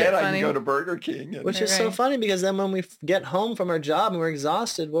beyond Isn't it it. And I funny? can go to Burger King. And, Which is so Right. funny because then when we get home from our job and we're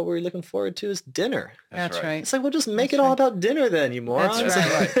exhausted, what we're looking forward to is dinner. That's right. It's like, well, just make That's it all right. about dinner then, you morons. That's That's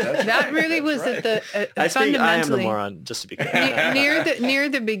right. right. That's That right. really That's was right. at the I am the fundamentally moron, just to be clear. near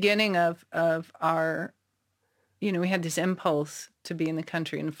the beginning of our, we had this impulse to be in the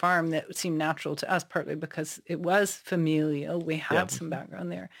country and farm that seemed natural to us, partly because it was familial. We had Yeah. some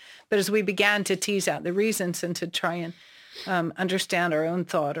background there. But as we began to tease out the reasons and to try and understand our own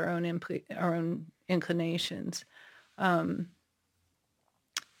thought, our own inclinations,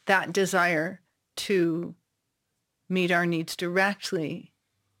 that desire to meet our needs directly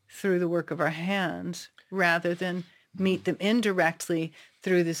through the work of our hands rather than meet them indirectly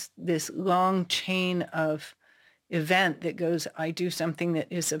through this long chain of event that goes, I do something that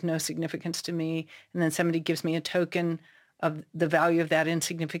is of no significance to me, and then somebody gives me a token of the value of that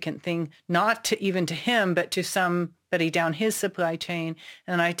insignificant thing, not to even to him, but to somebody down his supply chain,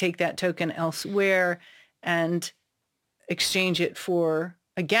 and I take that token elsewhere and exchange it for,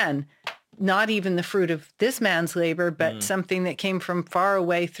 again, not even the fruit of this man's labor, but something that came from far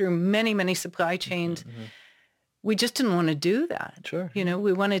away through many, many supply chains. We just didn't want to do that. Sure.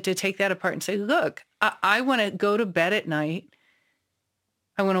 We wanted to take that apart and say, look, I want to go to bed at night.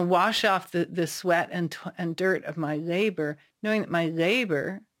 I want to wash off the sweat and dirt of my labor, knowing that my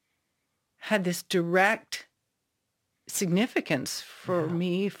labor had this direct significance for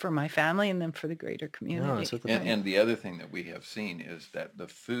me, for my family, and then for the greater community. No, that's what the And the other thing that we have seen is that the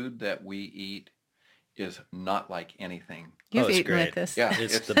food that we eat is not like anything. You've it's eaten great. with us. Yeah,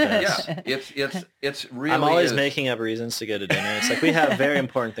 It's the best. Yeah, it's really. I'm always is making up reasons to go to dinner. It's like we have very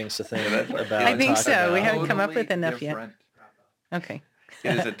important things to think that's right. about. I and think talk so. about. We haven't come up with totally enough yet. different- Okay.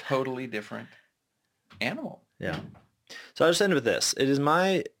 It is a totally different animal. Yeah. So I'll just end with this. It is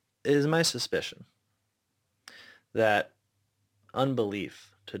my suspicion that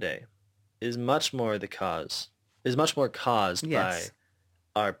unbelief today is much more caused Yes. by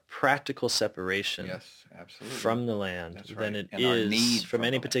our practical separation Yes, absolutely. from the land That's than right. it And our is need from from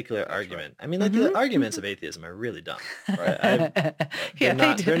any the land. particular That's right. argument. I mean, like the arguments of atheism are really dumb. Right?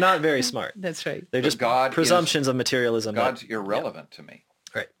 Yeah, They're not very smart. That's right. They're But just God is- presumptions of materialism. that- God's irrelevant to me.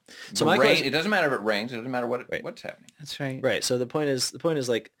 right. So So my question, it doesn't matter if it rains. It doesn't matter Right. what's happening. That's right. right. So the point is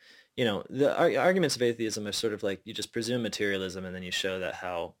like, the arguments of atheism are sort of like you just presume materialism and then you show that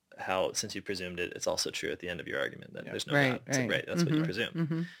how since you presumed it, it's also true at the end of your argument that Yeah. there's no Right, God. It's like, right. right. That's what you Mhm, presume.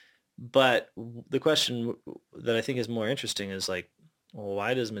 mhm. But the question that I think is more interesting is like, well,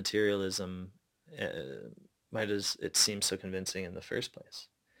 why does materialism, why does it seem so convincing in the first place?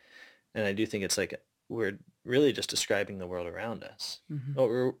 And I do think it's like we're really just describing the world around us. Mhm.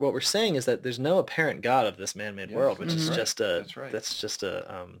 What we're saying is that there's no apparent God of this man-made Yes, world, which that's is right. just That's right. that's just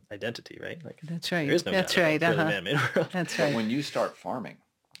a identity, right? Like That's right. there is no That's God right. of the Uh-huh. man-made world. That's But right. when you start farming,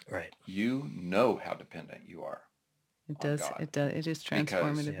 Right. you know how dependent you are. It on does. God. It does. It is Because,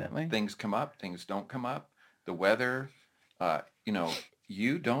 transformative yeah, that way. Things come up, things don't come up. The weather,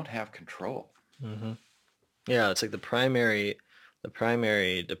 you don't have control. Mm-hmm. Yeah, it's like the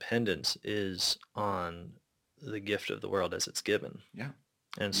primary dependence is on the gift of the world as it's given. Yeah.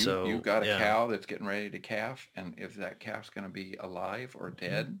 And You, so you've got a yeah. cow that's getting ready to calf, and if that calf's going to be alive or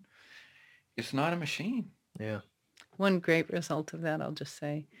dead, it's not a machine. Yeah. One great result of that, I'll just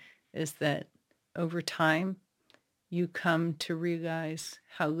say, is that over time, you come to realize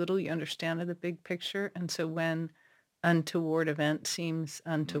how little you understand of the big picture. And so when untoward event seems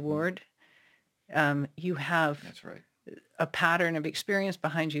untoward, you have That's right. a pattern of experience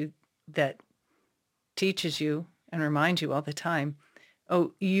behind you that teaches you and reminds you all the time,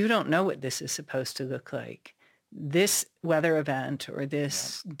 oh, you don't know what this is supposed to look like. This weather event or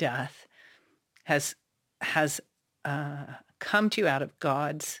this death has come to you out of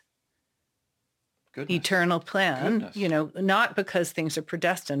God's Goodness. eternal plan, Goodness. Not because things are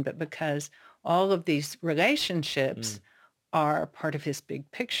predestined, but because all of these relationships are part of his big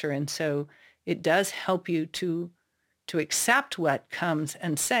picture. And so it does help you to to accept what comes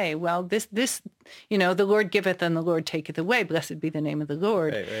and say, well, this, the Lord giveth and the Lord taketh away. Blessed be the name of the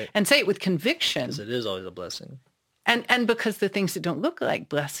Lord. Right. And say it with conviction. Because it is always a blessing. And because the things that don't look like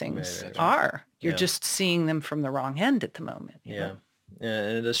blessings Right. are, you're Yeah. just seeing them from the wrong end at the moment. you know? Yeah,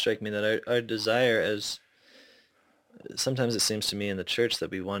 and it does strike me that our desire, as sometimes it seems to me in the church,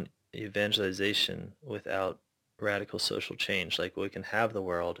 that we want evangelization without radical social change. Like, we can have the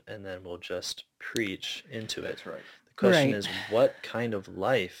world and then we'll just preach into it. That's right. The question Right. is, what kind of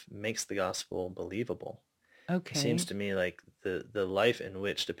life makes the gospel believable? Okay. It seems to me like the life in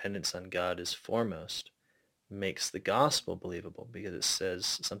which dependence on God is foremost makes the gospel believable, because it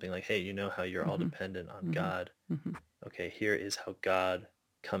says something like, hey, you know how you're all dependent on God. Okay, here is how God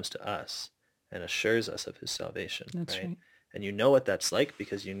comes to us and assures us of his salvation. That's right. And you know what that's like,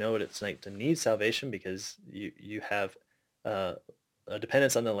 because you know what it's like to need salvation, because you have a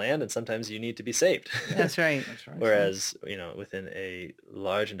dependence on the land, and sometimes you need to be saved. That's right. That's right. Whereas, within a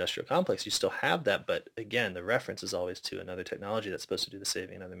large industrial complex, you still have that. But again, the reference is always to another technology that's supposed to do the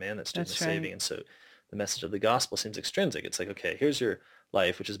saving, another man that's doing That's the right. saving. And so the message of the gospel seems extrinsic. It's like, okay, here's your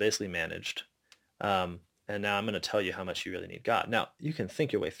life, which is basically managed. And now I'm going to tell you how much you really need God. Now, you can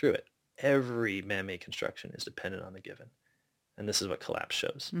think your way through it. Every man-made construction is dependent on the given. And this is what collapse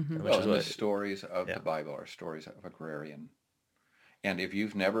shows. And which Well, is and the what, stories of yeah. the Bible are stories of agrarian. And if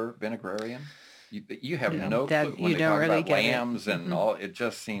you've never been agrarian, you have no that clue. When you they don't talk really about get it. lambs and all, it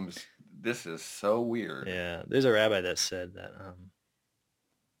just seems, this is so weird. yeah, there's a rabbi that said that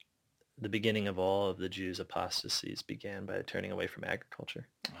the beginning of all of the Jews' apostasies began by turning away from agriculture.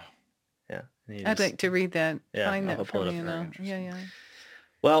 Yeah. And he I'd just- like to read that. Yeah, Find I'll that pull for it me. up. Very Yeah, interesting. yeah.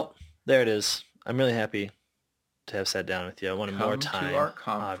 Well, there it is. I'm really happy to have sat down with you. I wanted more Come time. to our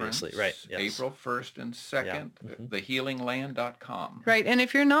conference, Obviously, right? Yes. April 1st and 2nd, thehealingland.com. Right. And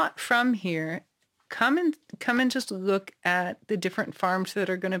if you're not from here, come and just look at the different farms that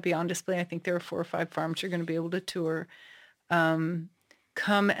are going to be on display. I think there are 4 or 5 farms you're going to be able to tour.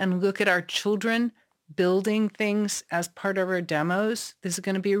 Come and look at our children building things as part of our demos. This is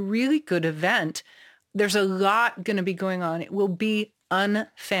going to be a really good event. There's a lot going to be going on. It will be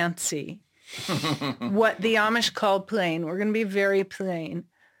unfancy. What the Amish call plain. We're going to be very plain.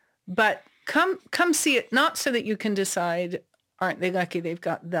 But come see it, not so that you can decide, aren't they lucky they've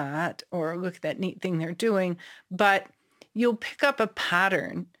got that, or look at that neat thing they're doing, but you'll pick up a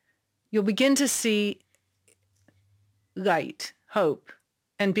pattern. You'll begin to see light, hope,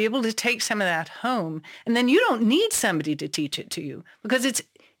 and be able to take some of that home. And then you don't need somebody to teach it to you, because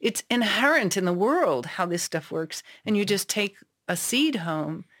it's inherent in the world how this stuff works. And you just take a seed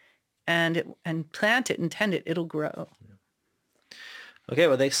home and plant it and tend it. It'll grow. Okay,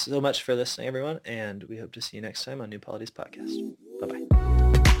 well, thanks so much for listening, everyone, and we hope to see you next time on New Polities Podcast. Bye-bye.